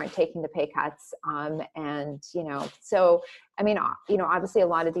administrators aren't taking the pay cuts. And, so, I mean, obviously a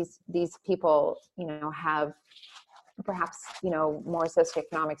lot of these people, have perhaps, more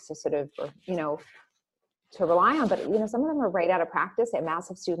socioeconomics to sort of, to rely on, but, some of them are right out of practice, they have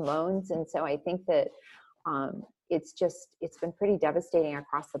massive student loans. And so I think that, it's been pretty devastating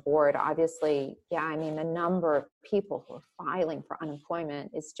across the board. Obviously, I mean, the number of people who are filing for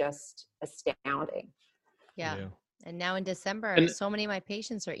unemployment is just astounding. Yeah. And now in December, so many of my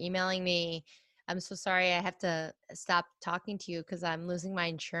patients are emailing me I'm so sorry. I have to stop talking to you because I'm losing my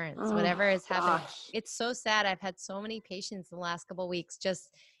insurance. Whatever is happening. It's so sad. I've had so many patients in the last couple of weeks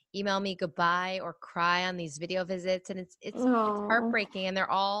just email me goodbye or cry on these video visits. And it's heartbreaking. And they're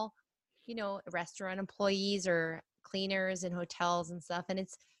all, restaurant employees or cleaners in hotels and stuff. And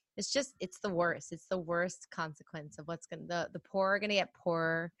it's the worst. It's the worst consequence of what's the poor are going to get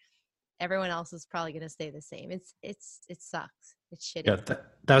poorer. Everyone else is probably going to stay the same. It sucks. It's shitty. Yeah,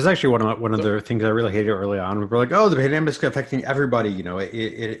 that was actually one of the things I really hated early on. We were like, "Oh, the pandemic is affecting everybody."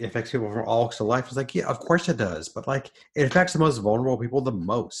 It affects people from all walks of life. It's like, yeah, of course it does, but like, it affects the most vulnerable people the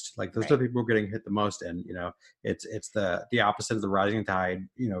most. Like, those are the people who are getting hit the most, and it's the opposite of the rising tide.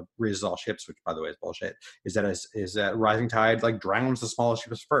 Raises all ships, which by the way is bullshit. Is that rising tide like drowns the smallest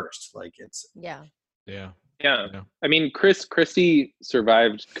ships first? Like it's yeah. I mean, Christy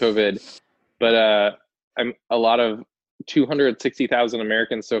survived COVID, but a lot of 260,000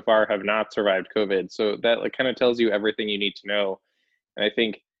 Americans so far have not survived COVID. So that like kind of tells you everything you need to know. And I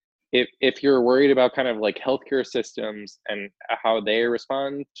think if you're worried about kind of like healthcare systems and how they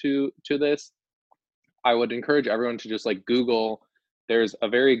respond to this, I would encourage everyone to just like Google. There's a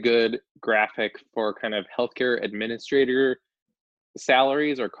very good graphic for kind of healthcare administrator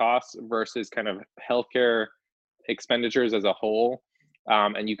salaries or costs versus kind of healthcare expenditures as a whole.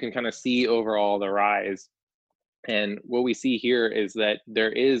 And you can kind of see overall the rise. And what we see here is that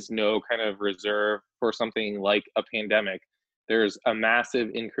there is no kind of reserve for something like a pandemic. There's a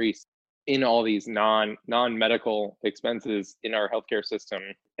massive increase in all these non-medical expenses in our healthcare system.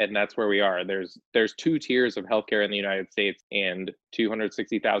 And that's where we are. There's 2 tiers of healthcare in the United States, and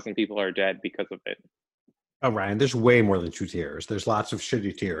 260,000 people are dead because of it. Oh, Ryan, there's way more than 2 tiers. There's lots of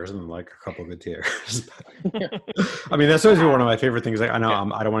shitty tiers and like a couple of good tiers. I mean, that's always been one of my favorite things. Like, I know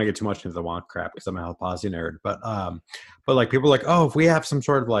I don't want to get too much into the wonk crap because I'm a health policy nerd, but like people are like, oh, if we have some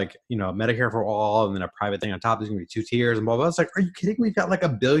sort of like, Medicare for all and then a private thing on top, there's going to be 2 tiers and blah, blah. It's like, are you kidding? We've got like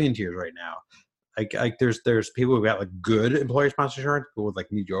 1 billion tiers right now. Like there's people who've got like good employer-sponsored insurance, people with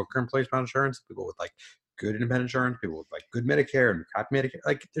like mediocre employer-sponsored insurance, people with like good independent insurance, people with like good Medicare and crap Medicare.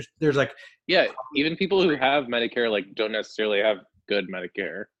 Like there's like, yeah, even people who have Medicare like don't necessarily have good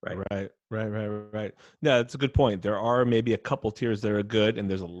Medicare. Right. Yeah, that's a good point. There are maybe a couple tiers that are good, and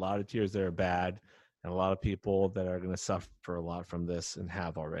there's a lot of tiers that are bad, and a lot of people that are going to suffer a lot from this and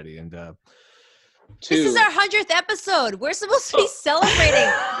have already. And this is our 100th episode. We're supposed to be celebrating.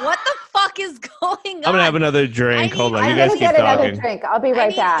 What the fuck is going on? I'm gonna have another drink. Hold on, you guys keep get talking. Another drink. I'll be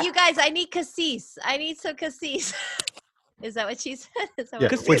right back. You guys, I need cassis. I need some cassis. Is that what she said?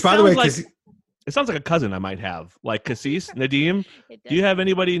 Which, by the way, it sounds like a cousin I might have, like Cassis. Nadim, do you have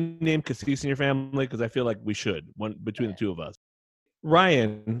anybody named Cassis in your family? Because I feel like we should, one between the 2 of us.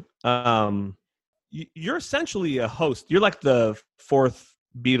 Ryan, you're essentially a host. You're like the 4th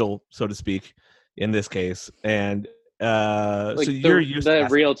Beatle, so to speak, in this case, and like so you're the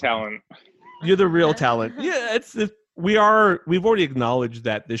real talent. You're the real talent. Yeah, we've already acknowledged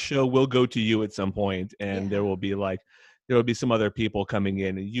that the show will go to you at some point, and there will be some other people coming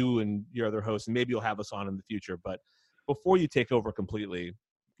in, and you and your other hosts, and maybe you'll have us on in the future. But before you take over completely,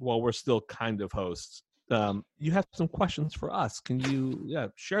 while we're still kind of hosts, you have some questions for us. Can you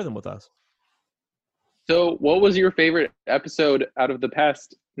share them with us? So what was your favorite episode out of the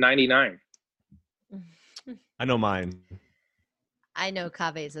past 99? I know mine. I know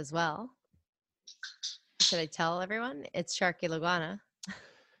Kave's as well. Should I tell everyone? It's Sharky Laguana.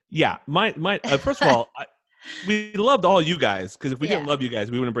 Yeah, my. First of all, we loved all you guys, because if we didn't love you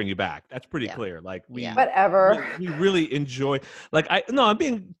guys, we wouldn't bring you back. That's pretty clear. Like whatever. We really enjoy. Like I'm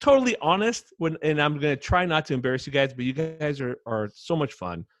being totally honest and I'm gonna try not to embarrass you guys, but you guys are so much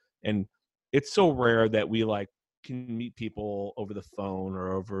fun, and it's so rare that we like can meet people over the phone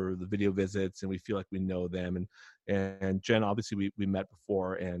or over the video visits, and we feel like we know them. And Jen, obviously we met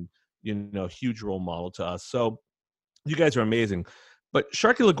before, and huge role model to us. So you guys are amazing. But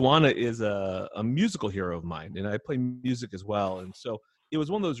Sharky Laguana is a musical hero of mine, and I play music as well. And so it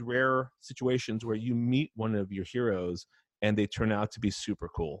was one of those rare situations where you meet one of your heroes and they turn out to be super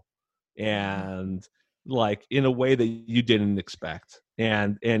cool, and like in a way that you didn't expect.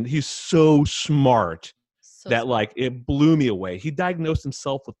 And he's so smart. That like it blew me away. He diagnosed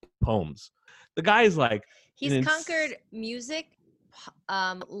himself with poems. The guy is like he's conquered music,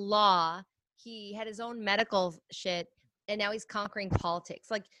 law. He had his own medical shit, and now he's conquering politics.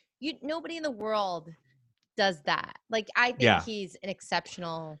 Like nobody in the world does that. Like I think he's an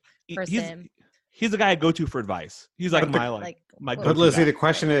exceptional person. He's the guy I go to for advice. He's like my go-to But Lizzie, guy. the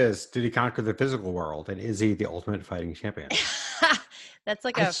question is, did he conquer the physical world, and is he the ultimate fighting champion? That's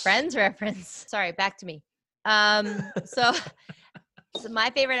like a Friends reference. Sorry, back to me. So So my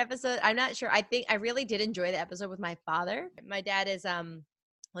favorite episode, I'm not sure. I think I really did enjoy the episode with my father. My dad is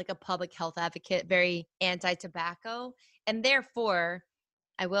like a public health advocate, very anti-tobacco. And therefore,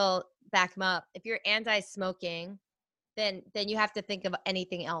 I will back him up. If you're anti-smoking, then you have to think of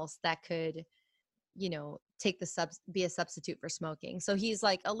anything else that could, be a substitute for smoking. So he's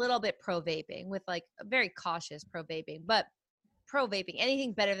like a little bit pro-vaping, with like a very cautious pro-vaping, but pro-vaping,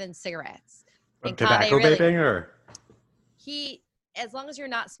 anything better than cigarettes. And tobacco vaping, or he, as long as you're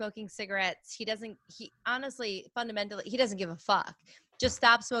not smoking cigarettes, he honestly, fundamentally, he doesn't give a fuck. Just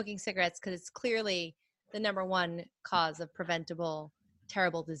stop smoking cigarettes, because it's clearly the number one cause of preventable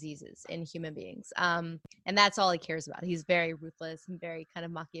terrible diseases in human beings. And that's all he cares about. He's very ruthless and very kind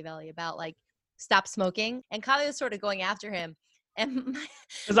of Machiavelli about like, stop smoking. And Kali was sort of going after him. And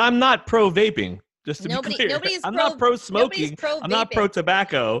because I'm not pro vaping. Just to be clear, I'm not pro smoking. I'm not pro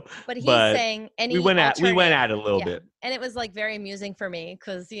tobacco. But he's saying we went at it a little bit, and it was like very amusing for me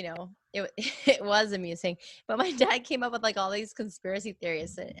because it was amusing. But my dad came up with like all these conspiracy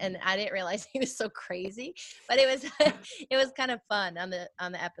theories, and I didn't realize he was so crazy. But it was kind of fun on the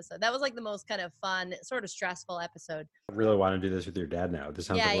episode. That was like the most kind of fun, sort of stressful episode. I really want to do this with your dad now. This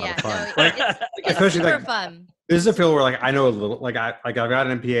sounds like a lot of fun. No, it's super fun. This is a field where like I know a little, like I've got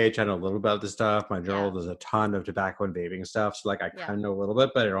an MPH, I know a little about this stuff. My journal does a ton of tobacco and vaping stuff, so like I kind of know a little bit,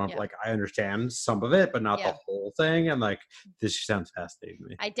 but I don't like I understand some of it, but not the whole thing. And like this sounds fascinating to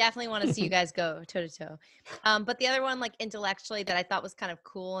me. I definitely want to see you guys go toe to toe. But the other one, like intellectually, that I thought was kind of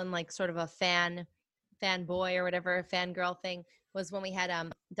cool and like sort of a fanboy or whatever, fangirl thing, was when we had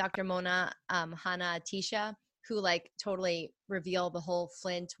Dr. Mona Hanna-Attisha, who like totally revealed the whole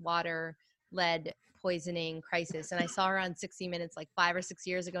Flint water lead poisoning crisis. And I saw her on 60 Minutes like 5 or 6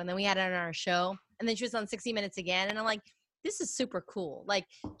 years ago, and then we had her on our show, and then she was on 60 Minutes again, and I'm like, this is super cool. Like,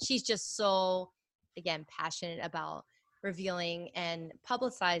 she's just so, again, passionate about revealing and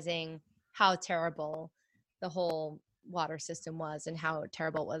publicizing how terrible the whole water system was and how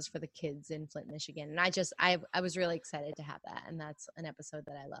terrible it was for the kids in Flint, Michigan. And I was really excited to have that, and that's an episode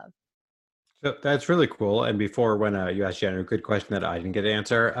that I love. So that's really cool. And before, when you asked Jen a good question that I didn't get to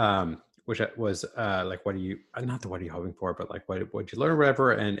answer, which was like, what are you hoping for, but like, what'd you learn or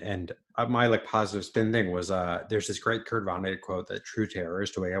whatever. And my like positive spin thing was, there's this great Kurt Vonnegut quote that true terror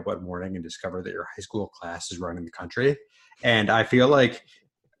is to wake up one morning and discover that your high school class is running the country. And I feel like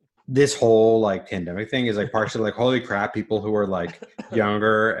this whole like pandemic thing is like partially like, holy crap, people who are like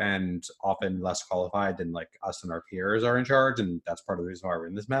younger and often less qualified than like us and our peers are in charge. And that's part of the reason why we're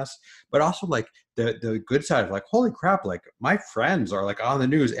in this mess. But also like the good side of like, holy crap, like my friends are like on the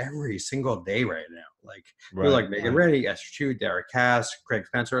news every single day right now. Like we're like Megan Rennie, Esther Chu, Derek Cass, Craig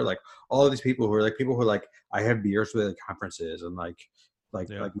Spencer, like all of these people who are like I have beers with at conferences and like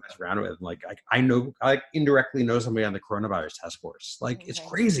mess around with. Like I indirectly know somebody on the coronavirus task force. Like it's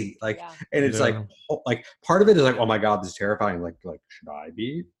crazy. Like and it's like part of it is like, oh my God, this is terrifying. Like should I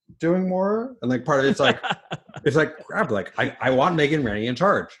be doing more? And like part of it's like it's like crap. Like I want Megan Rennie in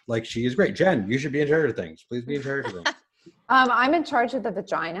charge. Like she is great. Jen, you should be in charge of things. Please be in charge of things. I'm in charge of the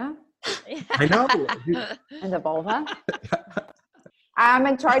vagina. I know. And the vulva. I'm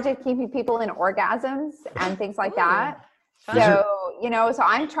in charge of keeping people in orgasms and things like that. So, so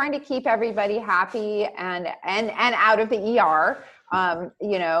I'm trying to keep everybody happy and out of the ER,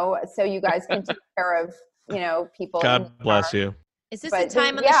 so you guys can take care of, people. God bless you. Is this the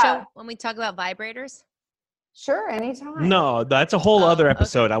time on the show when we talk about vibrators? Sure, anytime. No, that's a whole other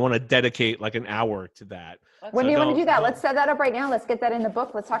episode. Okay. I want to dedicate like an hour to that. When do you want to do that? Let's set that up right now. Let's get that in the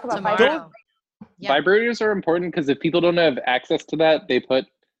book. Let's talk about vibrators. Vibrators are important because if people don't have access to that, they put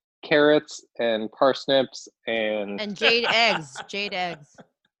carrots and parsnips and jade eggs.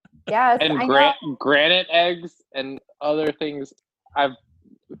 Yes, and granite eggs and other things.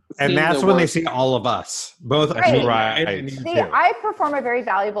 And that's when they see all of us, both. Right. See, I perform a very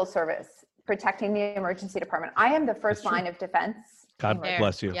valuable service protecting the emergency department. I am the first line of defense. God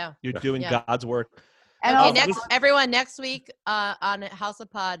bless you. Yeah. You're doing God's work. And okay, everyone next week on House of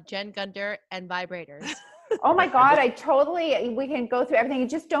Pod, Jen Gunter and vibrators. Oh my God, we can go through everything.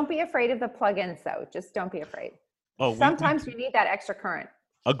 Just don't be afraid of the plugins though. Just don't be afraid. Sometimes you need that extra current.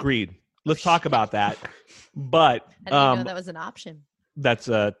 Agreed. Let's talk about that. But I didn't know that was an option. That's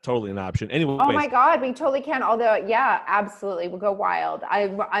totally an option. Anyway. Oh my God, we totally can. Although, yeah, absolutely. We'll go wild.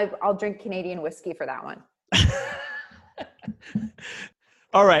 I'll drink Canadian whiskey for that one.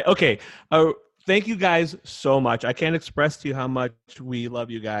 All right. Okay. Thank you guys so much. I can't express to you how much we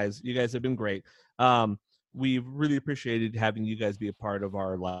love you guys. You guys have been great. we've really appreciated having you guys be a part of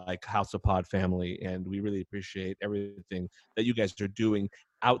our like House of Pod family, and we really appreciate everything that you guys are doing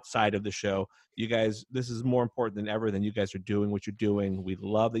outside of the show. You guys, this is more important than ever than you guys are doing what you're doing. We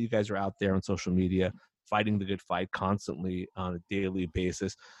love that you guys are out there on social media fighting the good fight constantly on a daily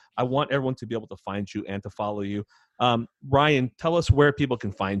basis. I want everyone to be able to find you and to follow you. Ryan, tell us where people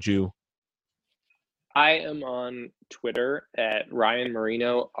can find you. I am on Twitter at Ryan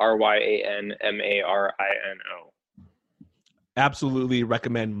Marino, RyanMarino. Absolutely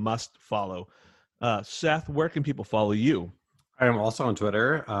recommend, must follow. Seth, where can people follow you? I am also on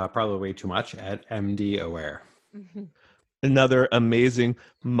Twitter, probably way too much, at MDAware. Another amazing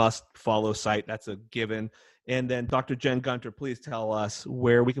must follow site. That's a given. And then Dr. Jen Gunter, please tell us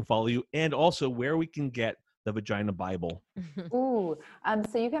where we can follow you and also where we can get the Vagina Bible. So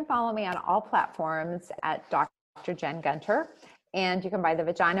you can follow me on all platforms at Dr. Jen Gunter, and you can buy the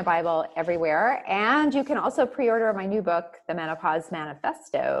Vagina Bible everywhere. And you can also pre-order my new book, The Menopause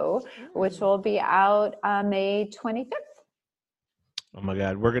Manifesto, which will be out May 25th. Oh my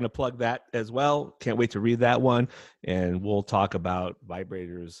God, we're going to plug that as well. Can't wait to read that one. And we'll talk about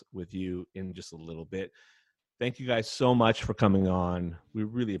vibrators with you in just a little bit. Thank you guys so much for coming on. We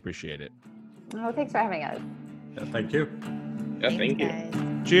really appreciate it. Oh, thanks for having us. Yeah, thank you. Yeah, thank you.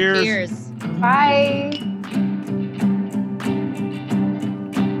 Guys. Cheers. Cheers. Bye.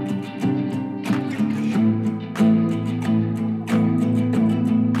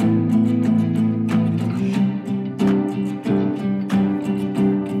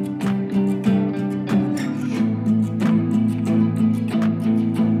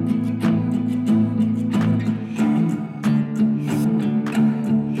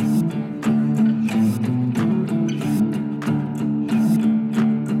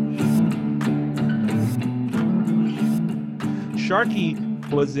 Sharky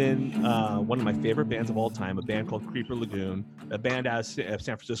was in one of my favorite bands of all time, a band called Creeper Lagoon, a band out of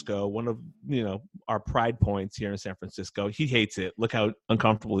San Francisco, one of our pride points here in San Francisco. He hates it. Look how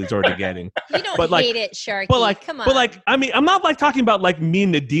uncomfortable he's already getting. You don't hate it, Sharky. Come on. But I mean, I'm not like talking about like me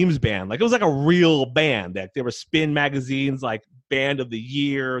and Nadim's band. Like it was like a real band. That they were Spin Magazine's like band of the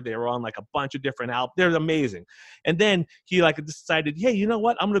year. They were on like a bunch of different albums. They're amazing. And then he like decided, hey, you know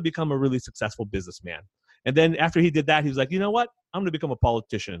what? I'm going to become a really successful businessman. And then after he did that, he was like, you know what? I'm going to become a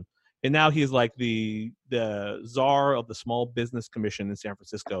politician. And now he's like the czar of the Small Business Commission in San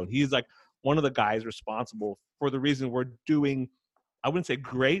Francisco. And he's like one of the guys responsible for the reason we're doing, I wouldn't say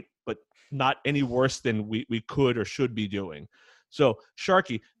great, but not any worse than we could or should be doing. So,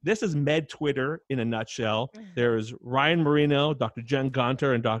 Sharky, this is Med Twitter in a nutshell. There's Ryan Marino, Dr. Jen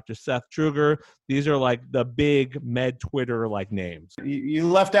Gunter, and Dr. Seth Truger. These are like the big Med Twitter like names. You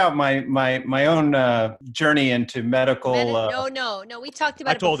left out my own journey into medical. No. We talked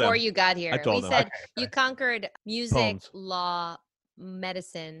about it before you got here. We said you conquered music, Poems. Law,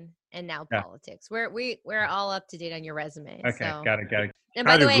 medicine, and now politics. We're all up to date on your resume. Okay, so. got it. And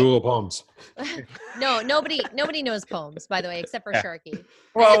by the way, Google poems. no, nobody knows poems, by the way, except for Sharky.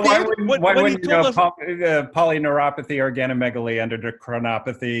 Well, why wouldn't you know us- polyneuropathy, organomegaly,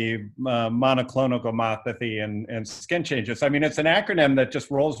 endochronopathy, monoclonal gammopathy, and skin changes? I mean, it's an acronym that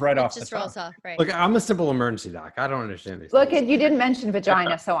just rolls right off the top. Rolls off, right. Look, I'm a simple emergency doc. I don't understand these Look, things. you didn't mention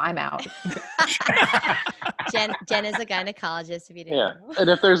vagina, so I'm out. Jen is a gynecologist, if you didn't know. And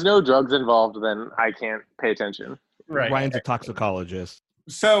if there's no drugs involved, then I can't pay attention. Right. Ryan's a toxicologist.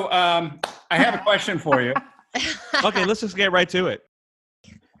 So I have a question for you. Okay, let's just get right to it.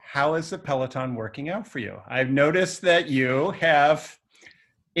 How is the Peloton working out for you? I've noticed that you have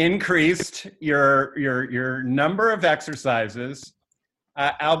increased your number of exercises,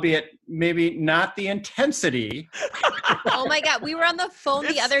 albeit maybe not the intensity. Oh my God. We were on the phone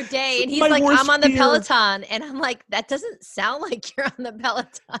the other day and he's my like, worst I'm on the fear. Peloton. And I'm like, that doesn't sound like you're on the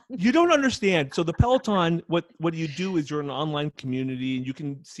Peloton. You don't understand. So the Peloton, what you do is you're in an online community and you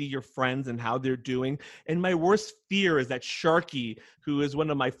can see your friends and how they're doing. And my worst fear is that Sharky, who is one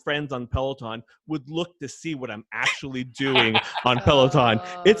of my friends on Peloton, would look to see what I'm actually doing on Peloton.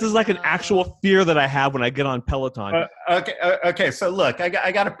 It's just like an actual fear that I have when I get on Peloton. Okay. So look,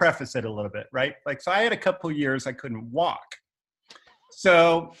 I got to preface it a little bit, right? Like, so I had a couple years I couldn't walk.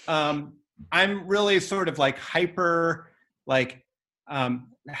 So I'm really sort of like hyper, like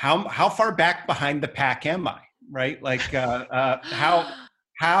how far back behind the pack am I, right? Like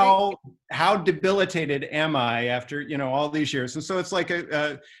how debilitated am I after all these years? And so it's like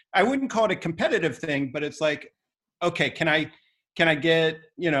I wouldn't call it a competitive thing, but it's like, okay, can I get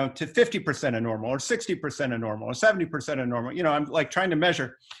to 50% of normal or 60% of normal or 70% of normal? I'm like trying to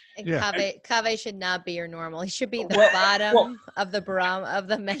measure. Kaveh should not be your normal. He should be the bottom of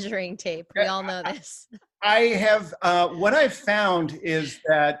the measuring tape. We all know this. I have what I've found is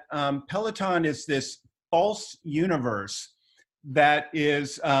that Peloton is this false universe that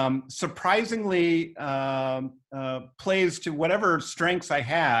is surprisingly plays to whatever strengths I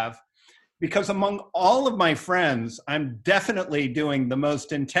have, because among all of my friends, I'm definitely doing the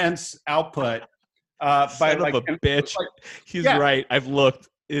most intense output. By Son of a bitch. He's right. I've looked.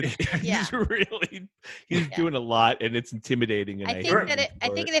 He's doing a lot, and it's intimidating. And I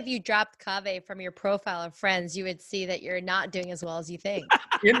think that if you dropped Kaveh from your profile of friends, you would see that you're not doing as well as you think.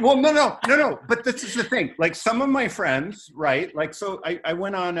 Well, no. But this is the thing. Like some of my friends, right? Like, so I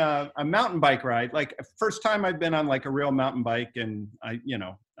went on a mountain bike ride. Like first time I've been on like a real mountain bike in, I don't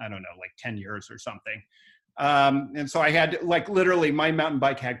know, like 10 years or something. And so I had like literally my mountain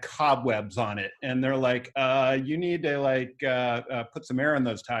bike had cobwebs on it, and they're like, you need to like put some air in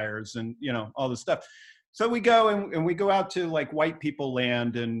those tires, and all this stuff. So we go and we go out to like white people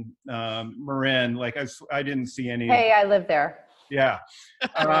land and Marin. Like I didn't see any. Hey, I live there. Yeah.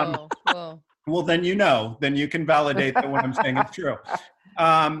 Whoa. Well, then then you can validate that what I'm saying is true.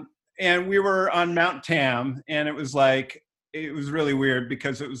 And we were on Mount Tam, and it was really weird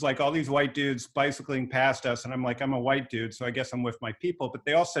because it was like all these white dudes bicycling past us. And I'm like, I'm a white dude, so I guess I'm with my people. But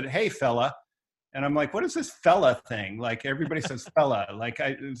they all said, hey, fella. And I'm like, what is this fella thing? Like everybody says fella. Like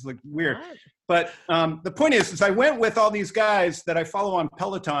it was like weird. But the point is I went with all these guys that I follow on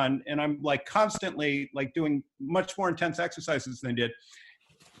Peloton, and I'm like constantly like doing much more intense exercises than they did.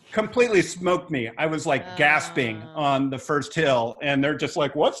 Completely smoked me. I was like gasping on the first hill, and they're just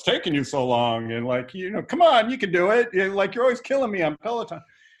like, what's taking you so long? And like, come on, you can do it. You're always killing me on Peloton.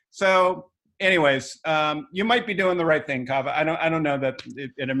 So anyways, you might be doing the right thing, Kaveh. I don't know that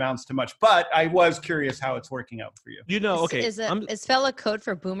it amounts to much, but I was curious how it's working out for you. Okay. Is fella code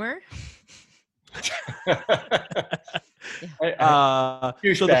for boomer?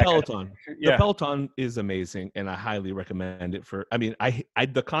 So the Peloton, the Peloton is amazing, and I highly recommend it.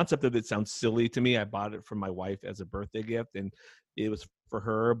 The concept of it sounds silly to me. I bought it for my wife as a birthday gift, and it was for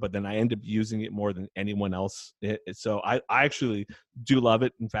her, but then I end up using it more than anyone else. So I actually do love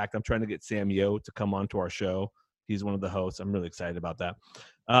it. In fact, I'm trying to get Sam Yo to come on to our show. He's one of the hosts. I'm really excited about that.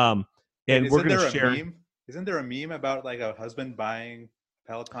 And we're going to share. Isn't there a meme about like a husband buying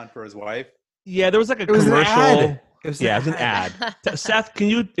Peloton for his wife? Yeah, there was like a commercial. It was an ad. Seth, can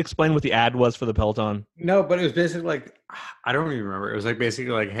you explain what the ad was for the Peloton? No, but it was basically like, I don't even remember. It was like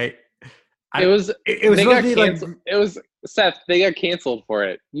basically like, hey, it was Seth. They got canceled for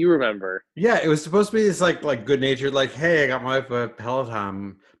it. You remember? Yeah, it was supposed to be this like good natured, like, hey, I got my wife a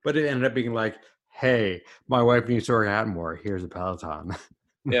Peloton, but it ended up being like, hey, my wife needs to work out more. Here's a Peloton.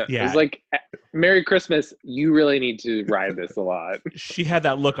 Yeah. It was like, Merry Christmas. You really need to ride this a lot. She had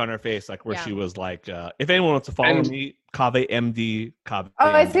that look on her face, like where she was like, if anyone wants to follow me, Kaveh MD. Kaveh.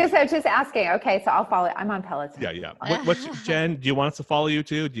 Oh, I was just asking. Okay, so I'll follow. I'm on Peloton. Yeah. What's Jen? Do you want us to follow you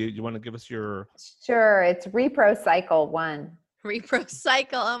too? Do you want to give us your? Sure. It's Repro Cycle 1. Repro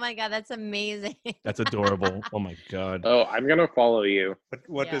Cycle. Oh my God, that's amazing. That's adorable. Oh my God. Oh, I'm gonna follow you.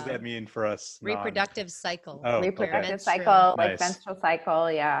 What does that mean for us? Reproductive cycle. Oh, reproductive cycle, like nice. menstrual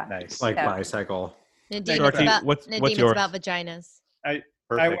cycle. Yeah. Nice. Like bicycle. Nadeem, what's it's yours? about vaginas. I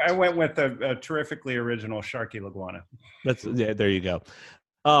went with a terrifically original Sharky Laguana. There you go.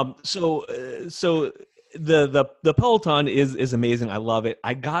 So the Peloton is amazing. I love it.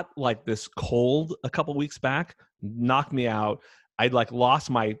 I got like this cold a couple weeks back, knocked me out. I'd like lost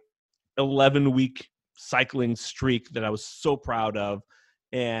my 11-week cycling streak that I was so proud of,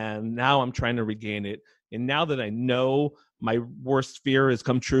 and now I'm trying to regain it. And now that I know my worst fear has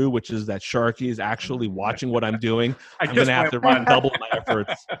come true, which is that Sharky is actually watching what I'm doing, I'm going to have to redouble my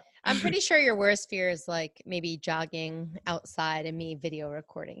efforts. I'm pretty sure your worst fear is like maybe jogging outside and me video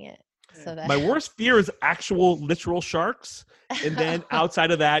recording it. So that my worst fear is actual literal sharks, and then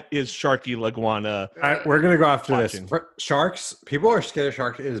outside of that is Sharky Laguana. All right, we're gonna go after this. Sharks. People are scared of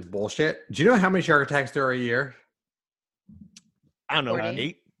sharks. It is bullshit. Do you know how many shark attacks there are a year? I don't know, 40.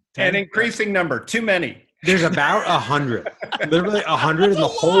 8, 10. An increasing number. Too many. There's about 100. Literally 100 in the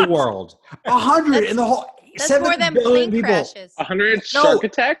whole world. 100 in the whole. That's 7 more than billion plane people. crashes. 100 shark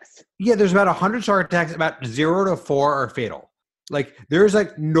attacks? Yeah, there's about 100 shark attacks. About 0 to 4 are fatal. Like there's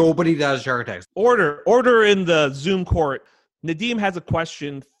like nobody does shark attacks. Order in the Zoom court. Nadeem has a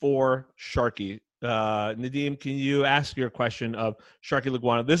question for Sharky. Nadeem, can you ask your question of Sharky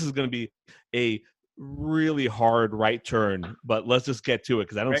Laguana? This is going to be a really hard right turn, but let's just get to it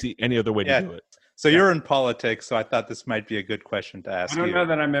because I don't see any other way to do it. So you're in politics, so I thought this might be a good question to ask you. I don't know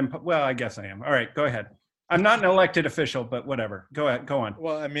that I'm in. Well, I guess I am. All right, go ahead. I'm not an elected official, but whatever. Go ahead. Go on.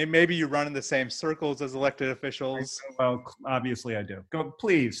 Well, I mean, maybe you run in the same circles as elected officials. Well, obviously I do. Go,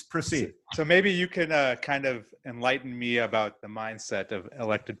 please proceed. So maybe you can kind of enlighten me about the mindset of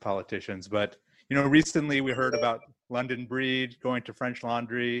elected politicians. But, recently we heard about London Breed going to French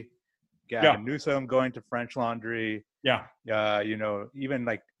Laundry, Gavin Newsom going to French Laundry. Yeah. Even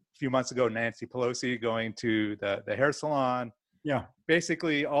like a few months ago, Nancy Pelosi going to the hair salon. Yeah.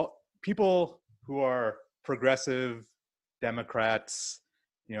 Basically, all people who are progressive Democrats,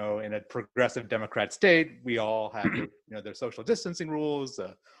 in a progressive Democrat state, we all have, their social distancing rules,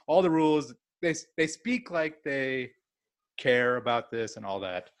 all the rules. They speak like they care about this and all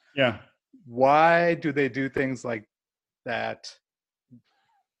that. Yeah. Why do they do things like that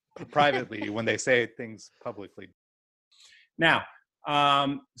privately when they say things publicly? Now,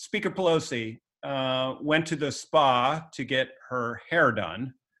 Speaker Pelosi went to the spa to get her hair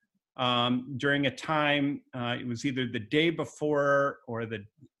done. During a time, it was either the day before or the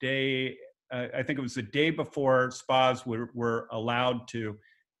day, I think it was the day before spas were allowed to,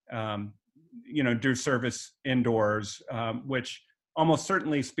 do service indoors, which almost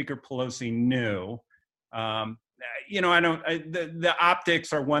certainly Speaker Pelosi knew. The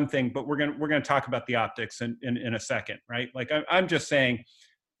optics are one thing, but we're gonna talk about the optics in a second, right? Like I'm just saying,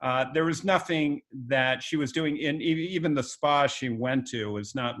 there was nothing that she was doing in even the spa she went to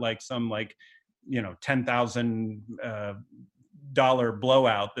was not like some $10,000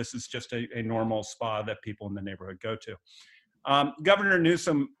 blowout. This is just a normal spa that people in the neighborhood go to. Governor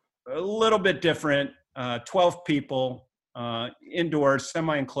Newsom, a little bit different, 12 people indoors,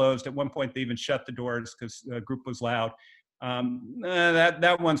 semi-enclosed. At one point they even shut the doors because the group was loud.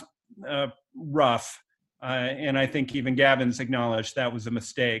 That one's rough. And I think even Gavin's acknowledged that was a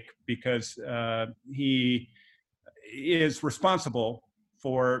mistake because he is responsible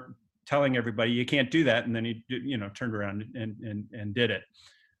for telling everybody you can't do that, and then he turned around and did it.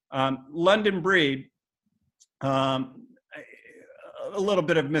 London Breed, a little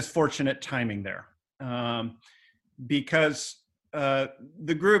bit of misfortunate timing there, because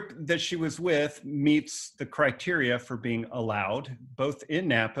the group that she was with meets the criteria for being allowed, both in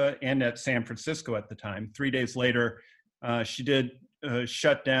Napa and at San Francisco at the time. 3 days later, she did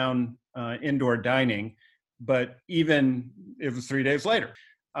shut down indoor dining, but even it was 3 days later.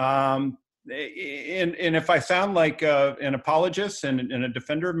 And if I sound like an apologist and a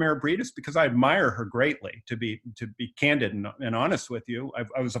defender of Mayor Breed, it's because I admire her greatly. To be candid and honest with you,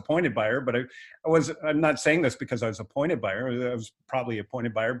 I was appointed by her, but I'm not saying this because I was appointed by her. I was probably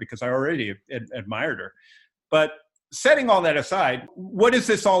appointed by her because I already admired her. But setting all that aside, what is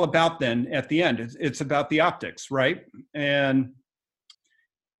this all about then? At the end, it's about the optics, right?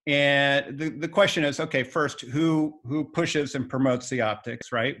 And the question is, okay, first, who pushes and promotes the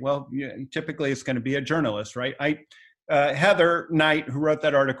optics, right? Well, typically it's going to be a journalist, right? Heather Knight, who wrote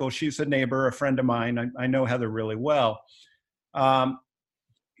that article, she's a neighbor, a friend of mine. I know Heather really well. From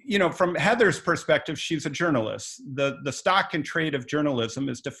Heather's perspective, she's a journalist. The stock and trade of journalism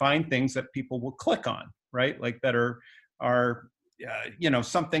is to find things that people will click on, right? Like that are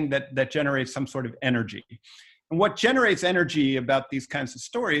something that generates some sort of energy. And what generates energy about these kinds of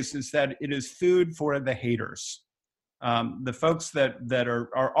stories is that it is food for the haters. The folks that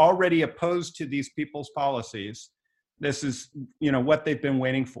are already opposed to these people's policies, this is what they've been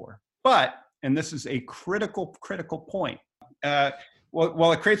waiting for. But, and this is a critical point,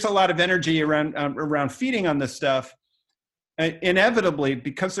 while it creates a lot of energy around feeding on this stuff, inevitably,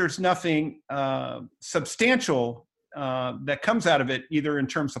 because there's nothing substantial that comes out of it, either in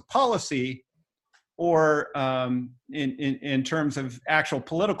terms of policy or in terms of actual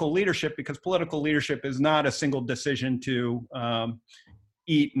political leadership, because political leadership is not a single decision to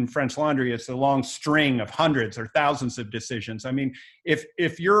eat in French Laundry. It's a long string of hundreds or thousands of decisions. I mean,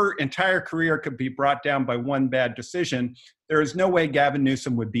 if your entire career could be brought down by one bad decision, there is no way Gavin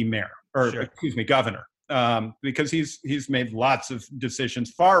Newsom would be mayor, or sure. Excuse me, governor, because he's made lots of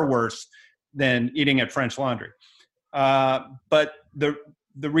decisions far worse than eating at French Laundry. But the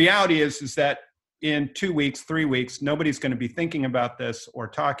reality is that in 2 weeks, 3 weeks, nobody's going to be thinking about this or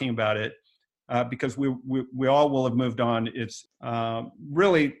talking about it because we all will have moved on. It's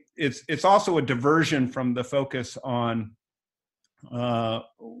really, it's also a diversion from the focus on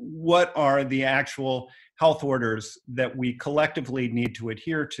what are the actual health orders that we collectively need to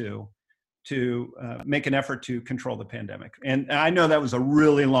adhere to make an effort to control the pandemic. And I know that was a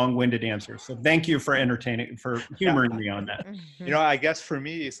really long-winded answer, so thank you for humoring me on that. I guess for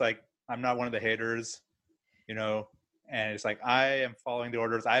me, it's like, I'm not one of the haters, and it's like, I am following the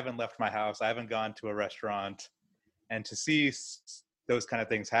orders. I haven't left my house. I haven't gone to a restaurant. And to see those kind of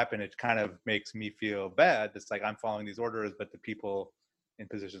things happen, it kind of makes me feel bad. It's like I'm following these orders, but the people in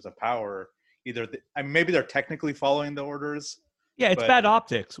positions of power, maybe they're technically following the orders. Yeah, it's bad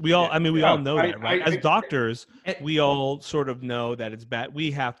optics. We all, we all know that, right? As doctors, we all sort of know that it's bad. We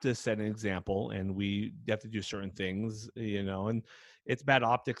have to set an example, and we have to do certain things, and it's bad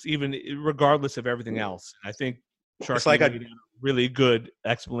optics, even regardless of everything else. I think Sharky like a really good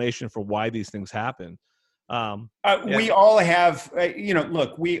explanation for why these things happen. We all have,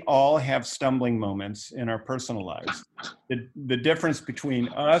 look, we all have stumbling moments in our personal lives. The difference between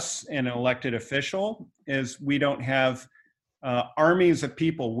us and an elected official is we don't have armies of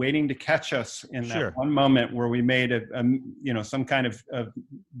people waiting to catch us in that one moment where we made some kind of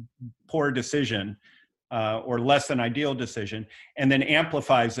poor decision or less than ideal decision, and then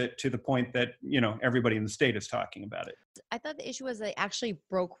amplifies it to the point that everybody in the state is talking about it. I thought the issue was they actually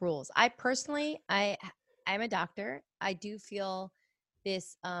broke rules. I personally, I'm a doctor. I do feel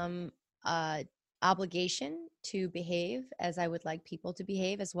this obligation to behave as I would like people to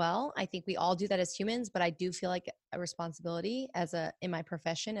behave as well. I think we all do that as humans, but I do feel like a responsibility in my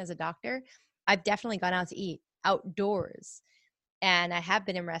profession as a doctor. I've definitely gone out to eat outdoors, and I have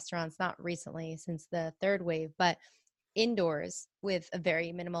been in restaurants, not recently since the third wave, but indoors with a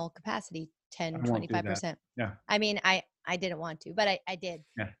very minimal capacity, 10, 25%. Yeah. I mean, I didn't want to, but I did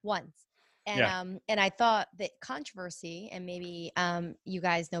once. And I thought that controversy, and maybe you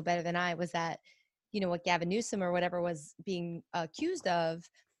guys know better than I, was that, what Gavin Newsom or whatever was being accused of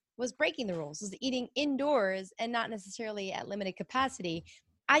was breaking the rules, was eating indoors and not necessarily at limited capacity.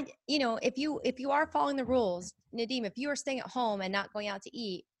 If you are following the rules, Nadim, if you are staying at home and not going out to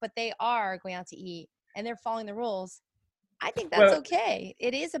eat, but they are going out to eat and they're following the rules, I think that's okay.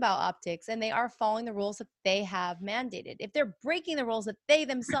 It is about optics, and they are following the rules that they have mandated. If they're breaking the rules that they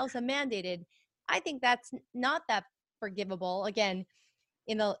themselves have mandated, I think that's not that forgivable. Again,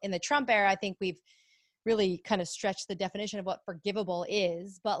 in the Trump era, I think we've really kind of stretched the definition of what forgivable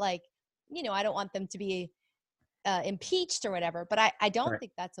is. But I don't want them to be impeached or whatever. But I don't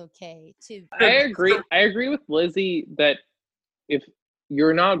think that's okay. I agree with Lizzie that if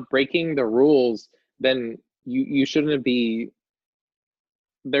you're not breaking the rules, then you shouldn't be,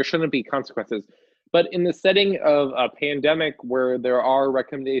 there shouldn't be consequences. But in the setting of a pandemic where there are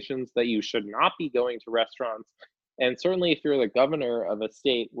recommendations that you should not be going to restaurants, and certainly if you're the governor of a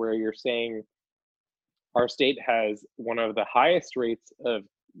state where you're saying our state has one of the highest rates of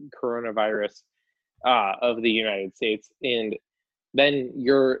coronavirus of the United States, and then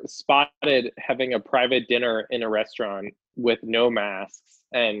you're spotted having a private dinner in a restaurant with no masks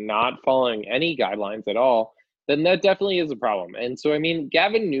and not following any guidelines at all, then that definitely is a problem. And so,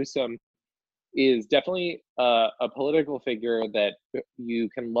 Gavin Newsom is definitely a political figure that you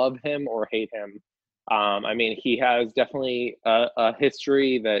can love him or hate him. He has definitely a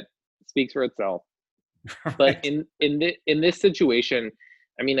history that speaks for itself. Right. But in this situation,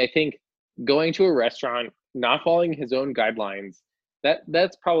 I think going to a restaurant, not following his own guidelines,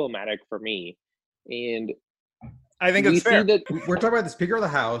 that's problematic for me. And I think it's fair. We're talking about the Speaker of the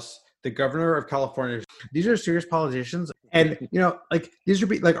House, the Governor of California. These are serious politicians. And, these should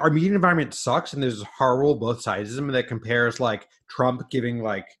be our media environment sucks. And there's horrible both sides of them that compares Trump giving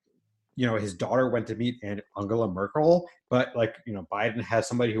his daughter went to meet Angela Merkel, but Biden has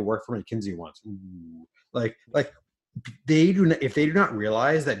somebody who worked for McKinsey once. Ooh. If they do not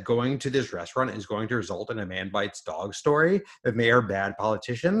realize that going to this restaurant is going to result in a man bites dog story, that they are bad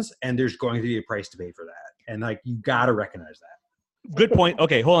politicians, and there's going to be a price to pay for that. And you got to recognize that. Good point.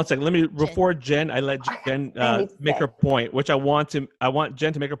 Okay, hold on a second. Let me, before Jen, I let Jen make her point, which I want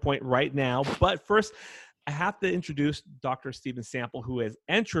Jen to make her point right now. But first, I have to introduce Dr. Stephen Sample, who has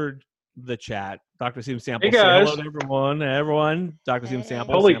entered the chat. Dr. Stephen Sample, hey guys. Say hello to everyone. Dr. Stephen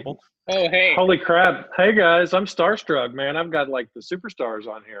Sample. Oh, hey. Holy crap. Hey guys, I'm starstruck, man. I've got the superstars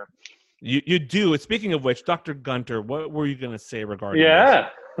on here. You do. Speaking of which, Dr. Gunter, what were you going to say regarding this?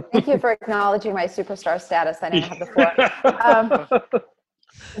 Thank you for acknowledging my superstar status. I didn't have before.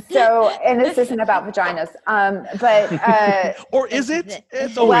 And this isn't about vaginas, but or is it?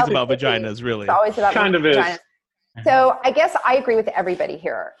 It's always about vaginas, really. It's always about kind vaginas. Is. So I guess I agree with everybody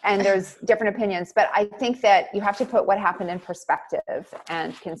here, and there's different opinions, but I think that you have to put what happened in perspective,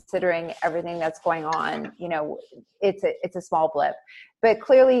 and considering everything that's going on, it's a small blip. But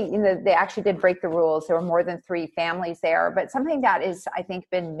clearly, they actually did break the rules. There were more than 3 families there. But something that is, I think,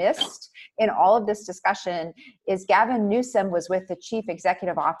 been missed in all of this discussion is Gavin Newsom was with the chief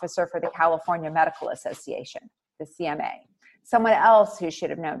executive officer for the California Medical Association, the CMA. Someone else who should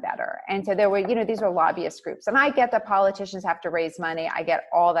have known better. And so there were, these were lobbyist groups. And I get that politicians have to raise money. I get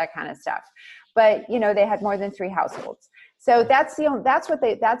all that kind of stuff. But, they had more than 3 households. So that's the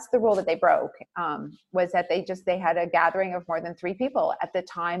rule that they broke, was that they had a gathering of more than 3 people. At the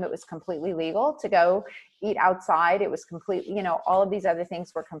time, it was completely legal to go eat outside. It was completely, all of these other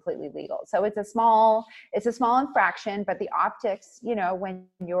things were completely legal. So it's a small infraction, but the optics, when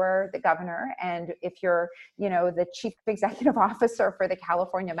you're the governor and if you're, the chief executive officer for the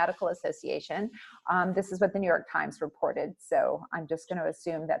California Medical Association, this is what the New York Times reported. So I'm just going to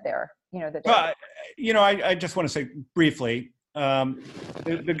assume that I just want to say briefly,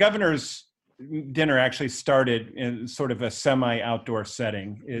 the governor's dinner actually started in sort of a semi-outdoor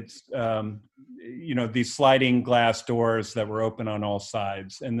setting. It's, these sliding glass doors that were open on all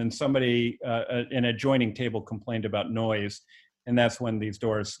sides. And then somebody, an adjoining table complained about noise, and that's when these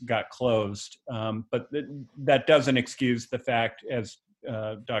doors got closed. But that doesn't excuse the fact, as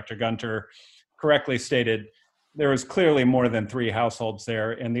Dr. Gunter correctly stated, there was clearly more than 3 households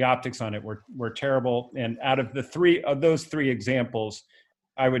there, and the optics on it were terrible. And out of those three examples,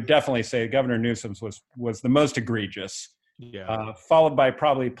 I would definitely say Governor Newsom's was the most egregious. Yeah. Followed by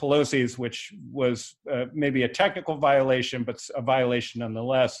probably Pelosi's, which was maybe a technical violation, but a violation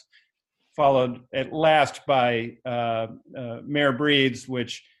nonetheless. Followed at last by Mayor Breed's,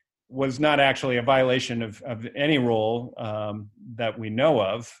 which was not actually a violation of any rule that we know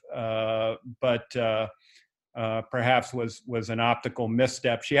of, but perhaps was an optical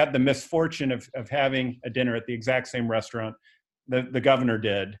misstep. She had the misfortune of having a dinner at the exact same restaurant the governor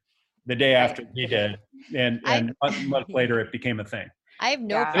did the day after he did, and a month later it became a thing. I have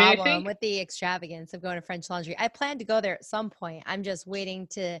no problem with the extravagance of going to French Laundry. I plan to go there at some point. I'm just waiting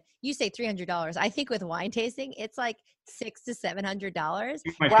you say $300. I think with wine tasting, it's like $600 to $700.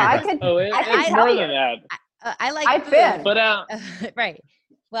 It's more than that. I like I've food. been. But right.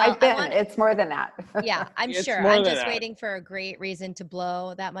 Well, I've been. It's more than that. Yeah, I'm sure. I'm just waiting for a great reason to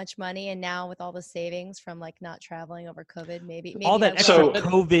blow that much money. And now with all the savings from not traveling over COVID, maybe all that extra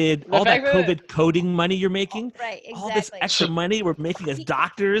COVID coding money you're making, right? Exactly. All this extra money we're making as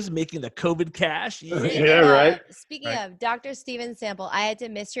doctors, making the COVID cash. Right. Speaking of Dr. Steven Sample, I had to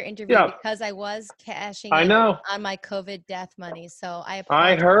miss your interview because I was cashing in on my COVID death money. So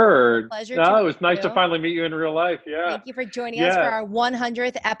I heard. Pleasure. It was nice to finally meet you in real life. Yeah. Thank you for joining us for our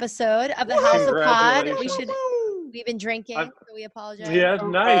 100th episode of the House of Pod. We've been drinking, so we apologize. Yeah,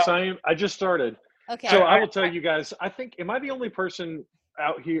 nice. I just started. Okay. So I will tell you guys, I think, am I the only person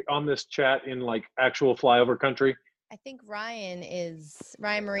out here on this chat in actual flyover country? I think Ryan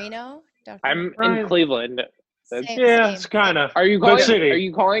Marino. I'm in Cleveland. It's kind of. Are you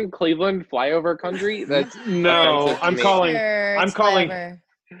calling Cleveland flyover country? That's no. I'm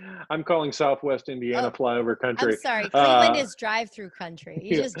calling Southwest Indiana flyover country. I'm sorry, Cleveland is drive-through country.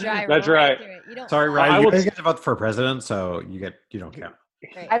 You just drive. That's right. Through it. You don't. Sorry, Ryan. You guys get to vote for president, so you don't count.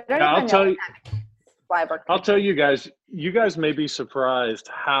 Right. I'll tell you guys. You guys may be surprised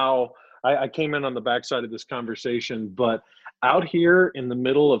how I came in on the backside of this conversation, but out here in the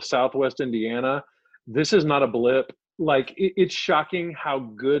middle of Southwest Indiana, this is not a blip. It's shocking how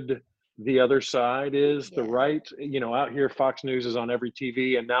good the other side is. The right, out here, Fox News is on every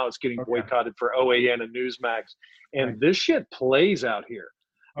TV, and now it's getting boycotted for OAN and Newsmax. And this shit plays out here.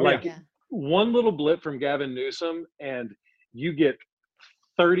 One little blip from Gavin Newsom, and you get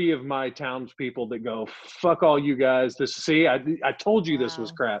 30 of my townspeople that go, fuck all you guys. I told you this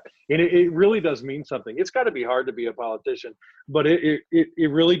was crap. And it really does mean something. It's got to be hard to be a politician, but it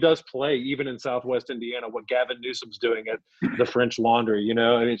really does play, even in Southwest Indiana, what Gavin Newsom's doing at the French Laundry,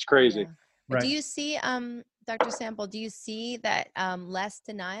 and it's crazy. Yeah. Right. Do you see, Dr. Sample, do you see that less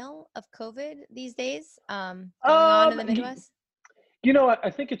denial of COVID these days going on in the Midwest? I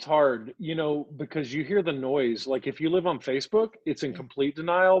think it's hard, because you hear the noise. If you live on Facebook, it's in complete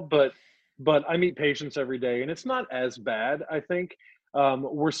denial, but I meet patients every day and it's not as bad. I think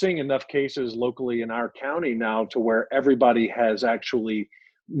we're seeing enough cases locally in our county now to where everybody has actually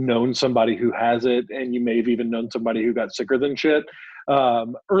known somebody who has it. And you may have even known somebody who got sicker than shit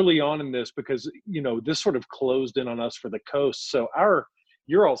early on in this, because, this sort of closed in on us for the coast. So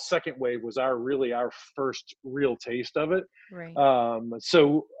your all second wave was our first real taste of it. Right.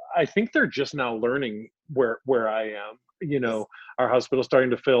 So I think they're just now learning where I am. Our hospital's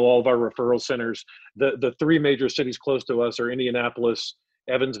starting to fill, all of our referral centers. The 3 major cities close to us are Indianapolis,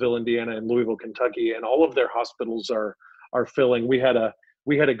 Evansville, Indiana, and Louisville, Kentucky, and all of their hospitals are filling. We had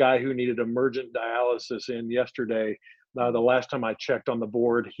a guy who needed emergent dialysis in yesterday. The last time I checked on the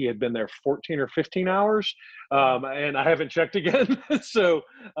board, he had been there 14 or 15 hours, and I haven't checked again. So,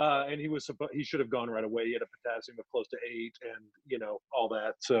 and he should have gone right away. He had a potassium of close to 8, and all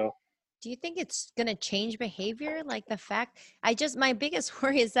that. So, do you think it's going to change behavior? The fact, my biggest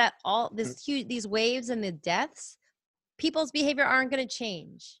worry is that all these waves and the deaths, people's behavior aren't going to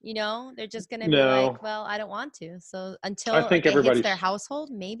change. You know, they're just going to be No. like, well, I don't want to. So until I think like, it hits everybody's- their household,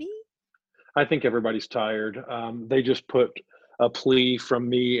 maybe. I think everybody's tired. They just put a plea from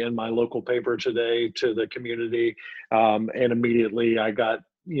me in my local paper today to the community. And immediately I got,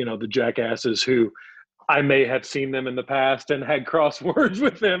 the jackasses who I may have seen them in the past and had crosswords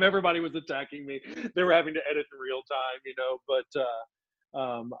with them. Everybody was attacking me. They were having to edit in real time, but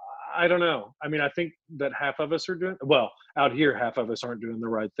I don't know. I mean, I think that half of us are doing, well, out here, half of us aren't doing the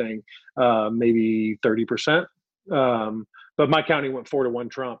right thing, maybe 30%. But my county went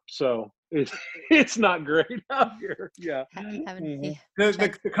 4-1 Trump. So it's not great out here. Yeah.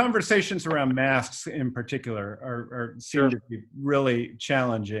 The conversations around masks in particular seem to be really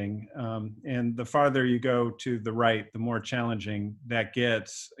challenging. And the farther you go to the right, the more challenging that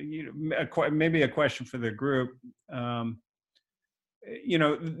gets. Maybe a question for the group.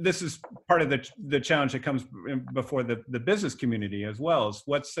 This is part of the challenge that comes before the business community as well, is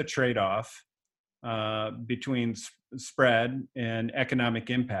what's the trade-off between spread and economic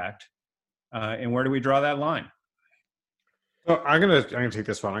impact, and where do we draw that line? So I'm gonna take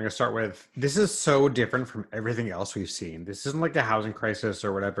this one. I'm gonna start with, this is so different from everything else we've seen. This isn't like the housing crisis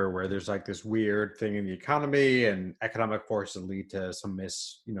or whatever, where there's like this weird thing in the economy and economic forces lead to some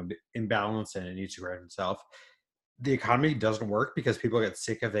imbalance and it needs to correct itself. The economy doesn't work because people get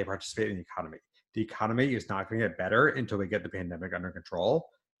sick if they participate in the economy. The economy is not going to get better until we get the pandemic under control.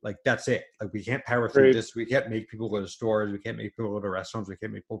 Like, that's it. Like, we can't power through this. We can't make people go to stores. We can't make people go to restaurants. We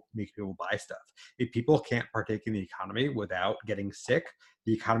can't make people buy stuff. If people can't partake in the economy without getting sick,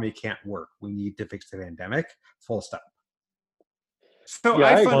 the economy can't work. We need to fix the pandemic. Full stop. So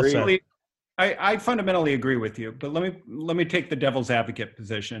yeah, I fundamentally agree with you, but let me take the devil's advocate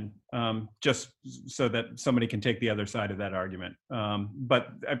position, just so that somebody can take the other side of that argument. But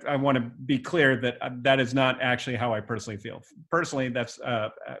I want to be clear that that is not actually how I personally feel. Personally, that's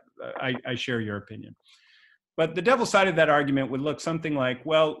I share your opinion. But the devil's side of that argument would look something like,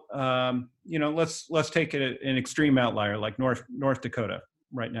 well, let's take an extreme outlier like North Dakota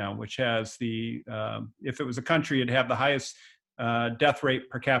right now, which has if it was a country, it'd have the highest death rate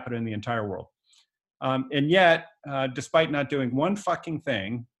per capita in the entire world. And yet, despite not doing one fucking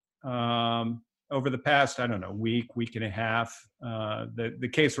thing, over the past, week and a half, the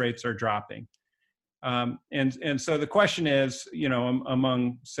case rates are dropping. And so the question is,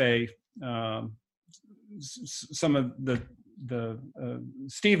 among, say, some of the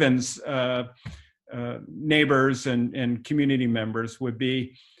Stevens neighbors and community members would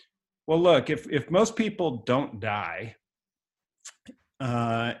be, well, look, if most people don't die,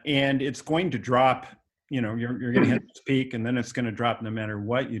 and it's going to drop, you're going to hit this peak and then it's going to drop no matter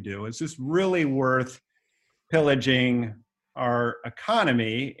what you do. Is this really worth pillaging our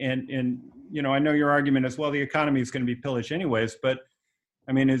economy? And I know your argument is, well, the economy is going to be pillaged anyways, but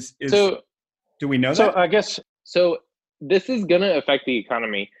I mean, do we know that? So I guess, this is going to affect the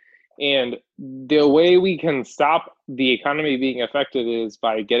economy. And the way we can stop the economy being affected is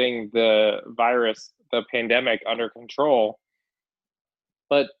by getting the virus, the pandemic, under control.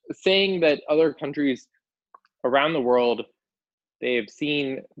 But saying that other countries around the world, they've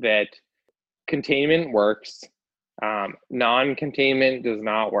seen that containment works, non-containment does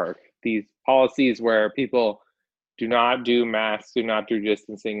not work. These policies where people do not do masks, do not do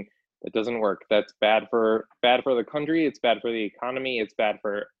distancing, that doesn't work. That's bad for the country. It's bad for the economy. It's bad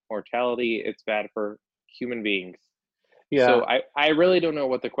for mortality. It's bad for human beings. Yeah. So I really don't know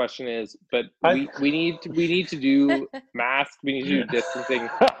what the question is, but we need to do masks. We need to do distancing.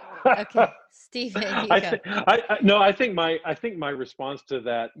 Okay, Stephen. I think my response to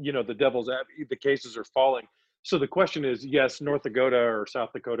that, the devil's advocate, the cases are falling. So the question is, yes, North Dakota or South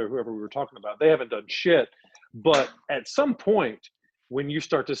Dakota, whoever we were talking about, they haven't done shit. But at some point, when you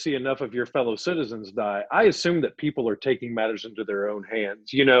start to see enough of your fellow citizens die, I assume that people are taking matters into their own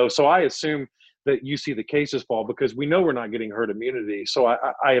hands. So I assume that you see the cases fall because we know we're not getting herd immunity. So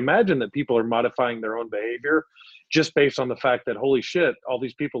I imagine that people are modifying their own behavior just based on the fact that, holy shit, all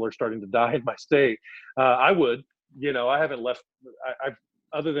these people are starting to die in my state. I haven't left, I've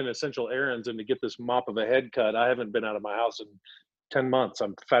other than essential errands and to get this mop of a head cut, I haven't been out of my house in 10 months.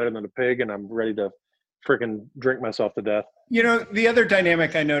 I'm fatter than a pig and I'm ready to freaking drink myself to death. The other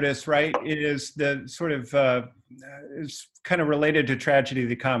dynamic I noticed, right, is the sort of, is kind of related to tragedy of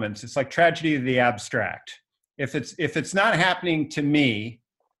the commons. It's like tragedy of the abstract. If it's not happening to me,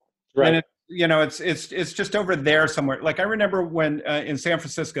 right, then it's just over there somewhere. Like I remember when in San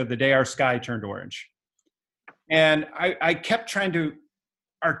Francisco, the day our sky turned orange, and I kept trying to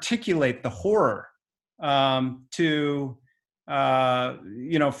articulate the horror to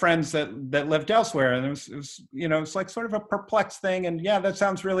friends that lived elsewhere, and it was it's like sort of a perplexed thing. And yeah, that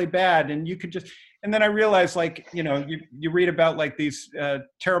sounds really bad. And you could just, and then I realized, like, you read about like these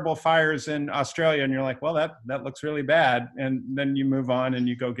terrible fires in Australia, and you're like, well, that looks really bad. And then you move on and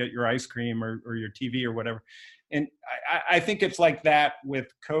you go get your ice cream or your TV or whatever. And I think it's like that with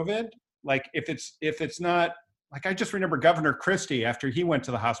COVID. Like if it's not, like, I just remember Governor Christie after he went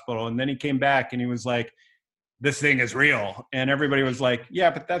to the hospital, and then he came back and he was like, this thing is real. And everybody was like,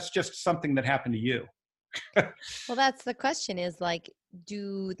 yeah, but that's just something that happened to you. Well, that's the question, is like,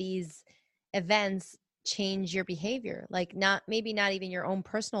 do these events change your behavior? Like, maybe not even your own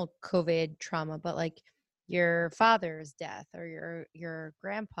personal COVID trauma, but like your father's death or your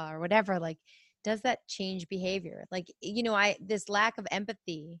grandpa or whatever. Like, does that change behavior? Like, this lack of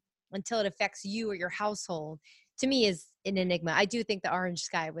empathy until it affects you or your household, to me, is an enigma. I do think the orange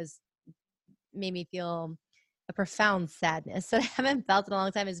sky made me feel a profound sadness that I haven't felt in a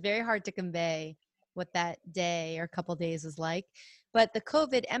long time. It's very hard to convey what that day or couple days was like. But the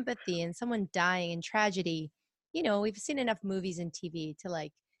COVID empathy and someone dying in tragedy, we've seen enough movies and TV to,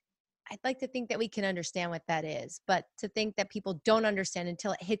 like, I'd like to think that we can understand what that is. But to think that people don't understand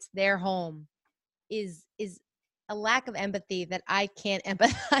until it hits their home is a lack of empathy that I can't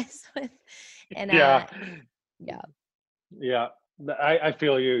empathize with. And yeah. Yeah. I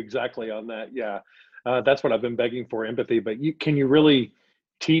feel you exactly on that. Yeah. That's what I've been begging for, empathy. But can you really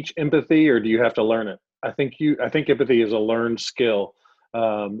teach empathy, or do you have to learn it? I think empathy is a learned skill.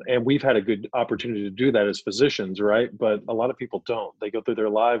 And we've had a good opportunity to do that as physicians, right? But a lot of people don't. They go through their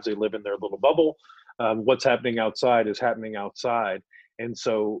lives, they live in their little bubble. What's happening outside is happening outside. And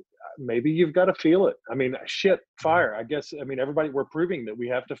so maybe you've got to feel it. I mean, fire. I guess, everybody, we're proving that we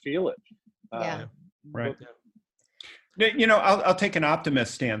have to feel it. Yeah. Right. I'll take an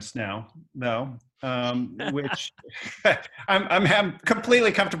optimist stance now, though, which I'm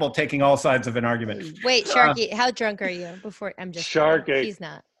completely comfortable taking all sides of an argument. Wait, Sharky, how drunk are you? Before I'm just Sharky. He's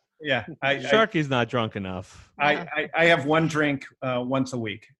not. Yeah, Sharky's not drunk enough. I have one drink once a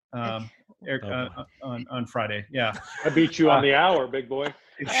week on Friday. Yeah, I beat you on the hour, big boy.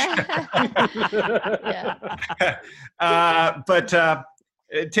 But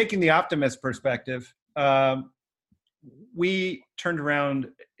taking the optimist perspective, we turned around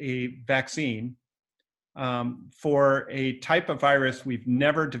a vaccine for a type of virus we've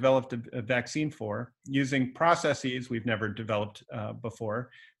never developed a vaccine for, using processes we've never developed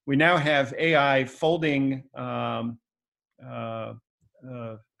before. We now have AI folding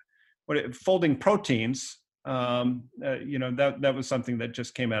folding proteins. That was something that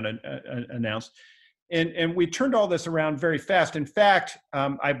just came out and announced. And we turned all this around very fast. In fact,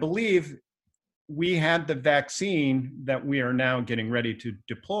 I believe we had the vaccine that we are now getting ready to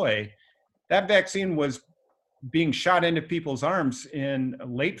deploy. That vaccine was being shot into people's arms in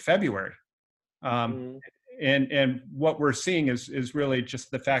late February. And what we're seeing is really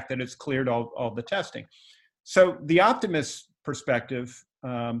just the fact that it's cleared all the testing. So the optimist perspective,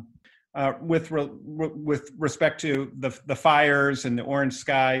 with respect to the fires and the orange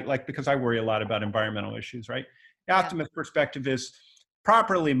sky, like, because I worry a lot about environmental issues, right? The optimist perspective is,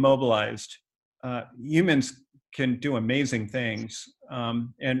 properly mobilized, humans can do amazing things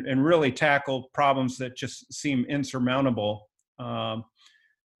and really tackle problems that just seem insurmountable.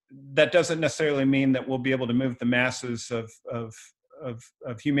 That doesn't necessarily mean that we'll be able to move the masses of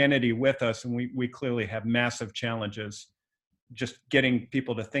humanity with us, and we clearly have massive challenges just getting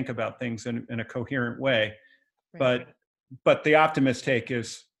people to think about things in a coherent way. Right. But the optimist take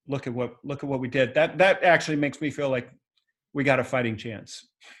is, look at what we did. That actually makes me feel like we got a fighting chance.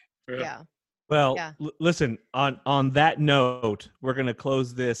 Yeah. Well, listen, on that note, we're going to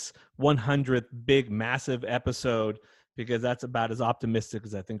close this 100th big, massive episode, because that's about as optimistic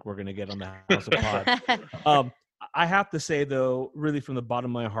as I think we're going to get on the House of Pod. I have to say, though, really from the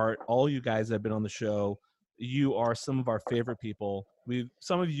bottom of my heart, all you guys that have been on the show, you are some of our favorite people.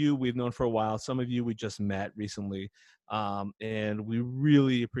 Some of you we've known for a while. Some of you we just met recently. And we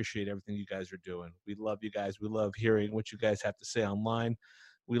really appreciate everything you guys are doing. We love you guys. We love hearing what you guys have to say online.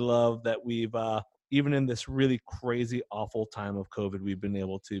 We love that we've, even in this really crazy, awful time of COVID, we've been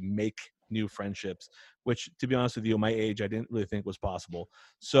able to make new friendships, which, to be honest with you, at my age, I didn't really think was possible.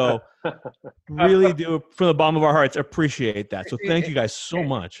 So really do, from the bottom of our hearts, appreciate that. So thank you guys so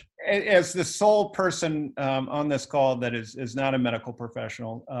much. As the sole person on this call that is not a medical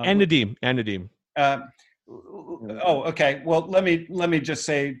professional. And Nadim. Okay. Well, let me just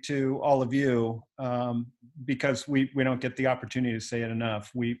say to all of you, because we don't get the opportunity to say it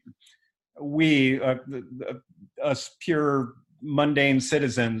enough. We us pure mundane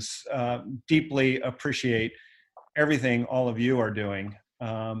citizens deeply appreciate everything all of you are doing.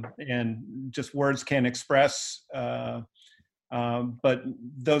 And just words can't express, but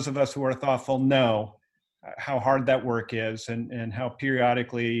those of us who are thoughtful know how hard that work is, and how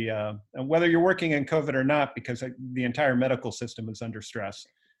periodically, whether you're working in COVID or not, because the entire medical system is under stress,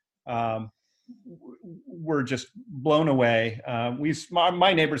 we're just blown away.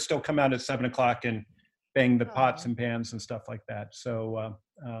 My neighbors still come out at 7:00 and bang the pots and pans and stuff like that. So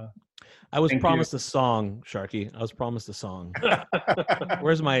I was promised a song, Sharky. I was promised a song.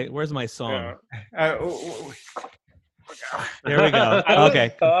 Where's my song? There we go.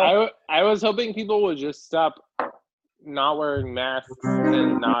 Okay. I was hoping people would just stop not wearing masks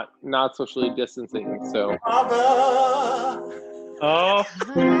and not socially distancing. So. Oh.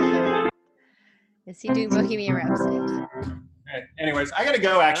 Is he doing Bohemian Rhapsody? Right. Anyways, I gotta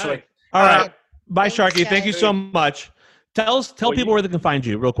go. Actually. All right. Bye, Sharky. Thank you so much. Tell people where they can find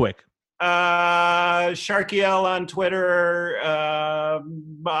you, real quick. Sharky L on Twitter,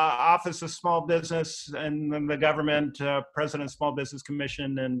 Office of Small Business and the Government, President of Small Business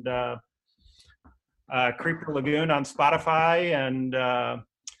Commission, and Creeper Lagoon on Spotify, and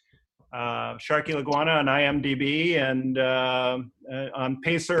Sharky Laguana on IMDb, and on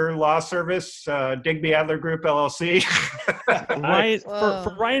Pacer Law Service, Digby Adler Group LLC. Right.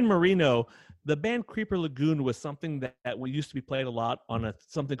 For Ryan Marino, the band Creeper Lagoon was something that used to be played a lot on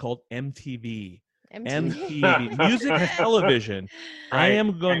something called MTV. MTV, music television. Right.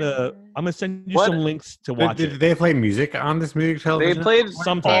 I'm gonna send you some links to watch Did it. they play music on this music television? They played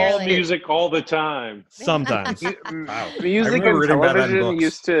sometimes. All music all the time. Sometimes. Wow. Music and television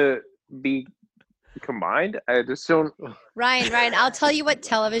used to be combined. I just don't. Ryan, I'll tell you what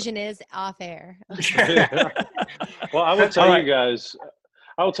television is off air. Well, I will tell you guys.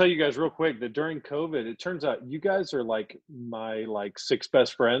 I'll tell you guys real quick that during COVID, it turns out you guys are like my 6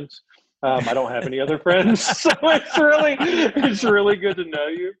 best friends. I don't have any other friends, so it's really good to know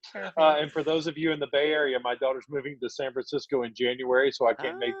you. And for those of you in the Bay Area, my daughter's moving to San Francisco in January, so I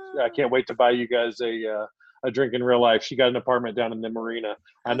can't wait to buy you guys a drink in real life. She got an apartment down in the marina.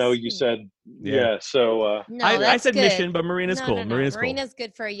 I know you said so. No, I said good. Mission, but Marina's cool. No. Marina's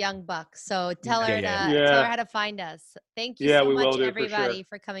good for a young buck. So tell her how to find us. Thank you so much, everybody,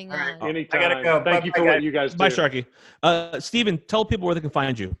 for coming on. Anytime. I gotta go. Thank you for what you guys do. Bye, Sharky. Steven, tell people where they can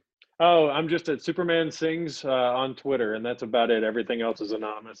find you. Oh, I'm just at Superman Sings on Twitter, and that's about it. Everything else is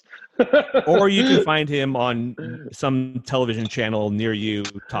anonymous. Or you can find him on some television channel near you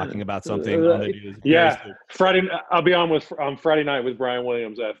talking about something on the news. Yeah, Friday. I'll be on Friday night with Brian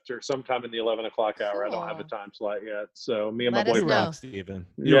Williams after sometime in the 11 o'clock hour. I don't have a time slot yet, so me and my boyfriend. Rock, Steven.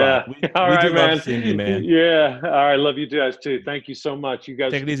 Yeah, all right, do man. love seeing you, man. Yeah, all right. Love you guys too. Thank you so much. You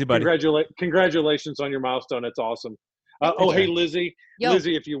guys take it easy, buddy. Congratulations on your milestone. It's awesome. Hey, Lizzie. Yo.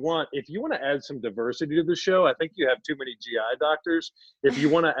 Lizzie, if you want to add some diversity to the show, I think you have too many GI doctors. If you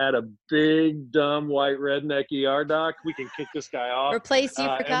want to add a big, dumb, white redneck ER doc, we can kick this guy off. Replace you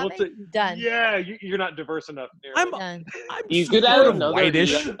for Copy? Done. Yeah, you're not diverse enough. Done. You could add another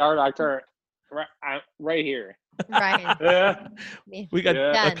whitish ER doctor right here. Ryan. Yeah. We got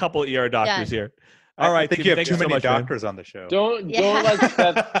a couple ER doctors here. All right, I think you have too many doctors on the show. Don't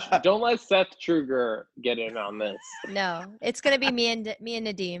let Seth Truger get in on this. No, it's gonna be me and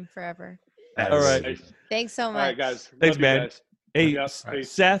Nadim forever. All right. Thanks so much. All right, guys. Thanks, Love man. You guys. Hey,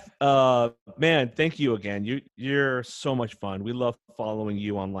 Seth. Man, thank you again. You're so much fun. We love following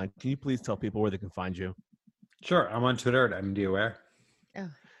you online. Can you please tell people where they can find you? Sure. I'm on Twitter at MDAware. Oh.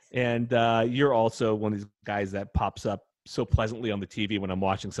 And you're also one of these guys that pops up so pleasantly on the TV when I'm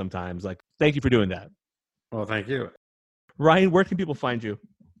watching sometimes. Thank you for doing that. Well, thank you. Ryan, where can people find you?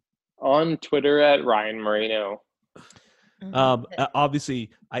 On Twitter at Ryan Marino.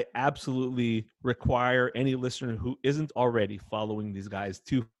 Obviously, I absolutely require any listener who isn't already following these guys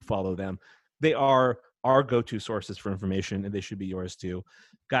to follow them. They are our go-to sources for information, and they should be yours too.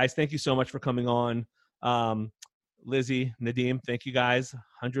 Guys, thank you so much for coming on. Lizzie, Nadim, thank you guys.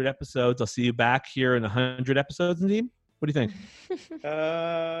 100 episodes. I'll see you back here in 100 episodes, Nadim. What do you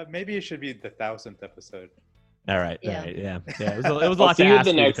think? Maybe it should be the 1,000th episode. All right. Yeah. All right. Yeah. It was a lot to ask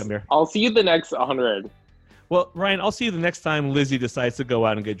you to come here. I'll see you the next 100. Well, Ryan, I'll see you the next time Lizzie decides to go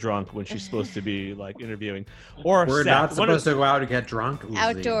out and get drunk when she's supposed to be interviewing. Or we're Seth, not supposed to go out and get drunk. Lizzie.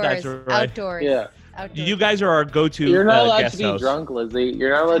 Outdoors. That's right. Outdoors. Yeah. Outdoors. You guys are our go-to. You're not allowed guest to be host. drunk, Lizzie.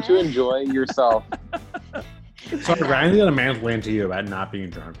 You're not allowed to enjoy yourself. Sorry, Ryan's gonna mansplain to you about not being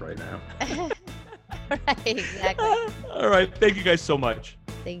drunk right now. Right, exactly. All right. Thank you guys so much.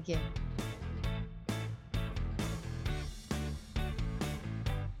 Thank you.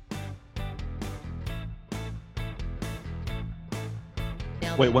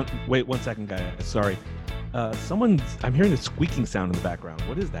 Wait one second, guys. Sorry. I'm hearing a squeaking sound in the background.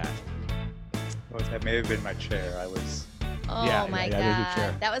 What is that? Oh, that may have been my chair. I was. Oh Yeah, my yeah, there's your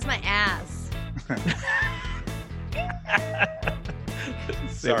chair. god, that was my ass.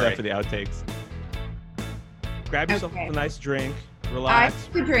 Save Sorry. that for the outtakes. Grab yourself Okay. a nice drink. I Relax.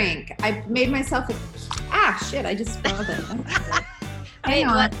 have a drink. I made myself a. Shit! I just spilled it. Wait, Hang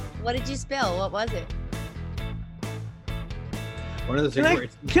on. what did you spill? What was it? One of those Can things I, where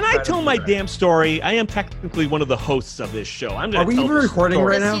it's can I tell my incredibly damn story? I am technically one of the hosts of this show. I'm Are gonna we tell even this recording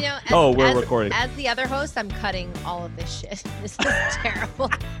story. right now? You know, Oh, we're recording. As the other host, I'm cutting all of this shit. This is terrible,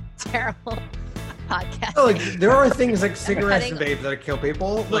 terrible podcast. Oh, like, there are things like cigarettes and cutting- vapes that kill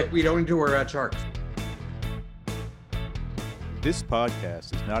people. Like we don't need to worry about sharks. This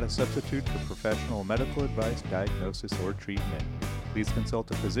podcast is not a substitute for professional medical advice, diagnosis, or treatment. Please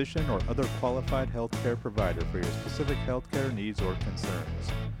consult a physician or other qualified healthcare provider for your specific healthcare needs or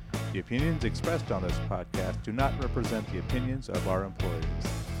concerns. The opinions expressed on this podcast do not represent the opinions of our employees.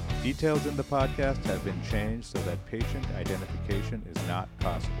 Details in the podcast have been changed so that patient identification is not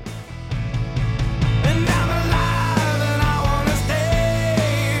possible. And I'm alive and I wanna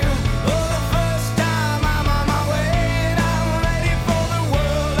stay. For the first time I'm on my way and I'm ready for the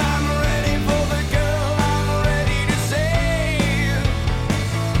world. I'm ready for the girl I'm ready to save.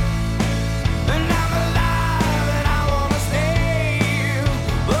 And I'm alive and I wanna stay.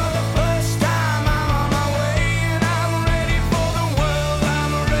 For the first time I'm on my way and I'm ready for the world.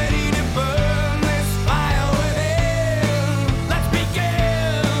 I'm ready to burn this fire within. Let's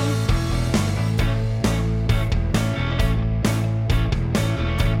begin.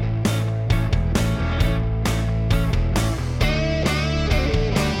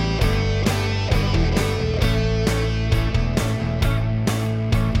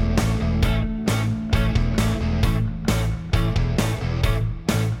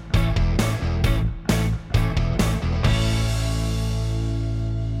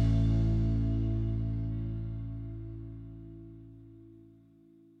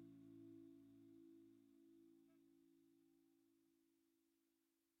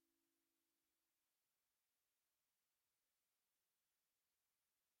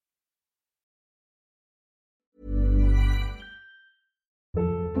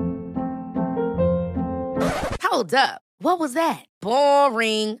 Hold up. What was that?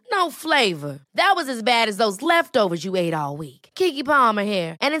 Boring. No flavor. That was as bad as those leftovers you ate all week. Keke Palmer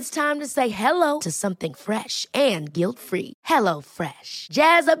here, and it's time to say hello to something fresh and guilt-free. Hello Fresh.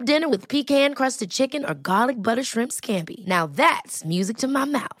 Jazz up dinner with pecan-crusted chicken or garlic butter shrimp scampi. Now that's music to my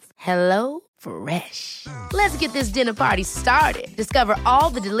mouth. Hello Fresh. Let's get this dinner party started. Discover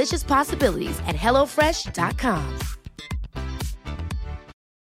all the delicious possibilities at hellofresh.com.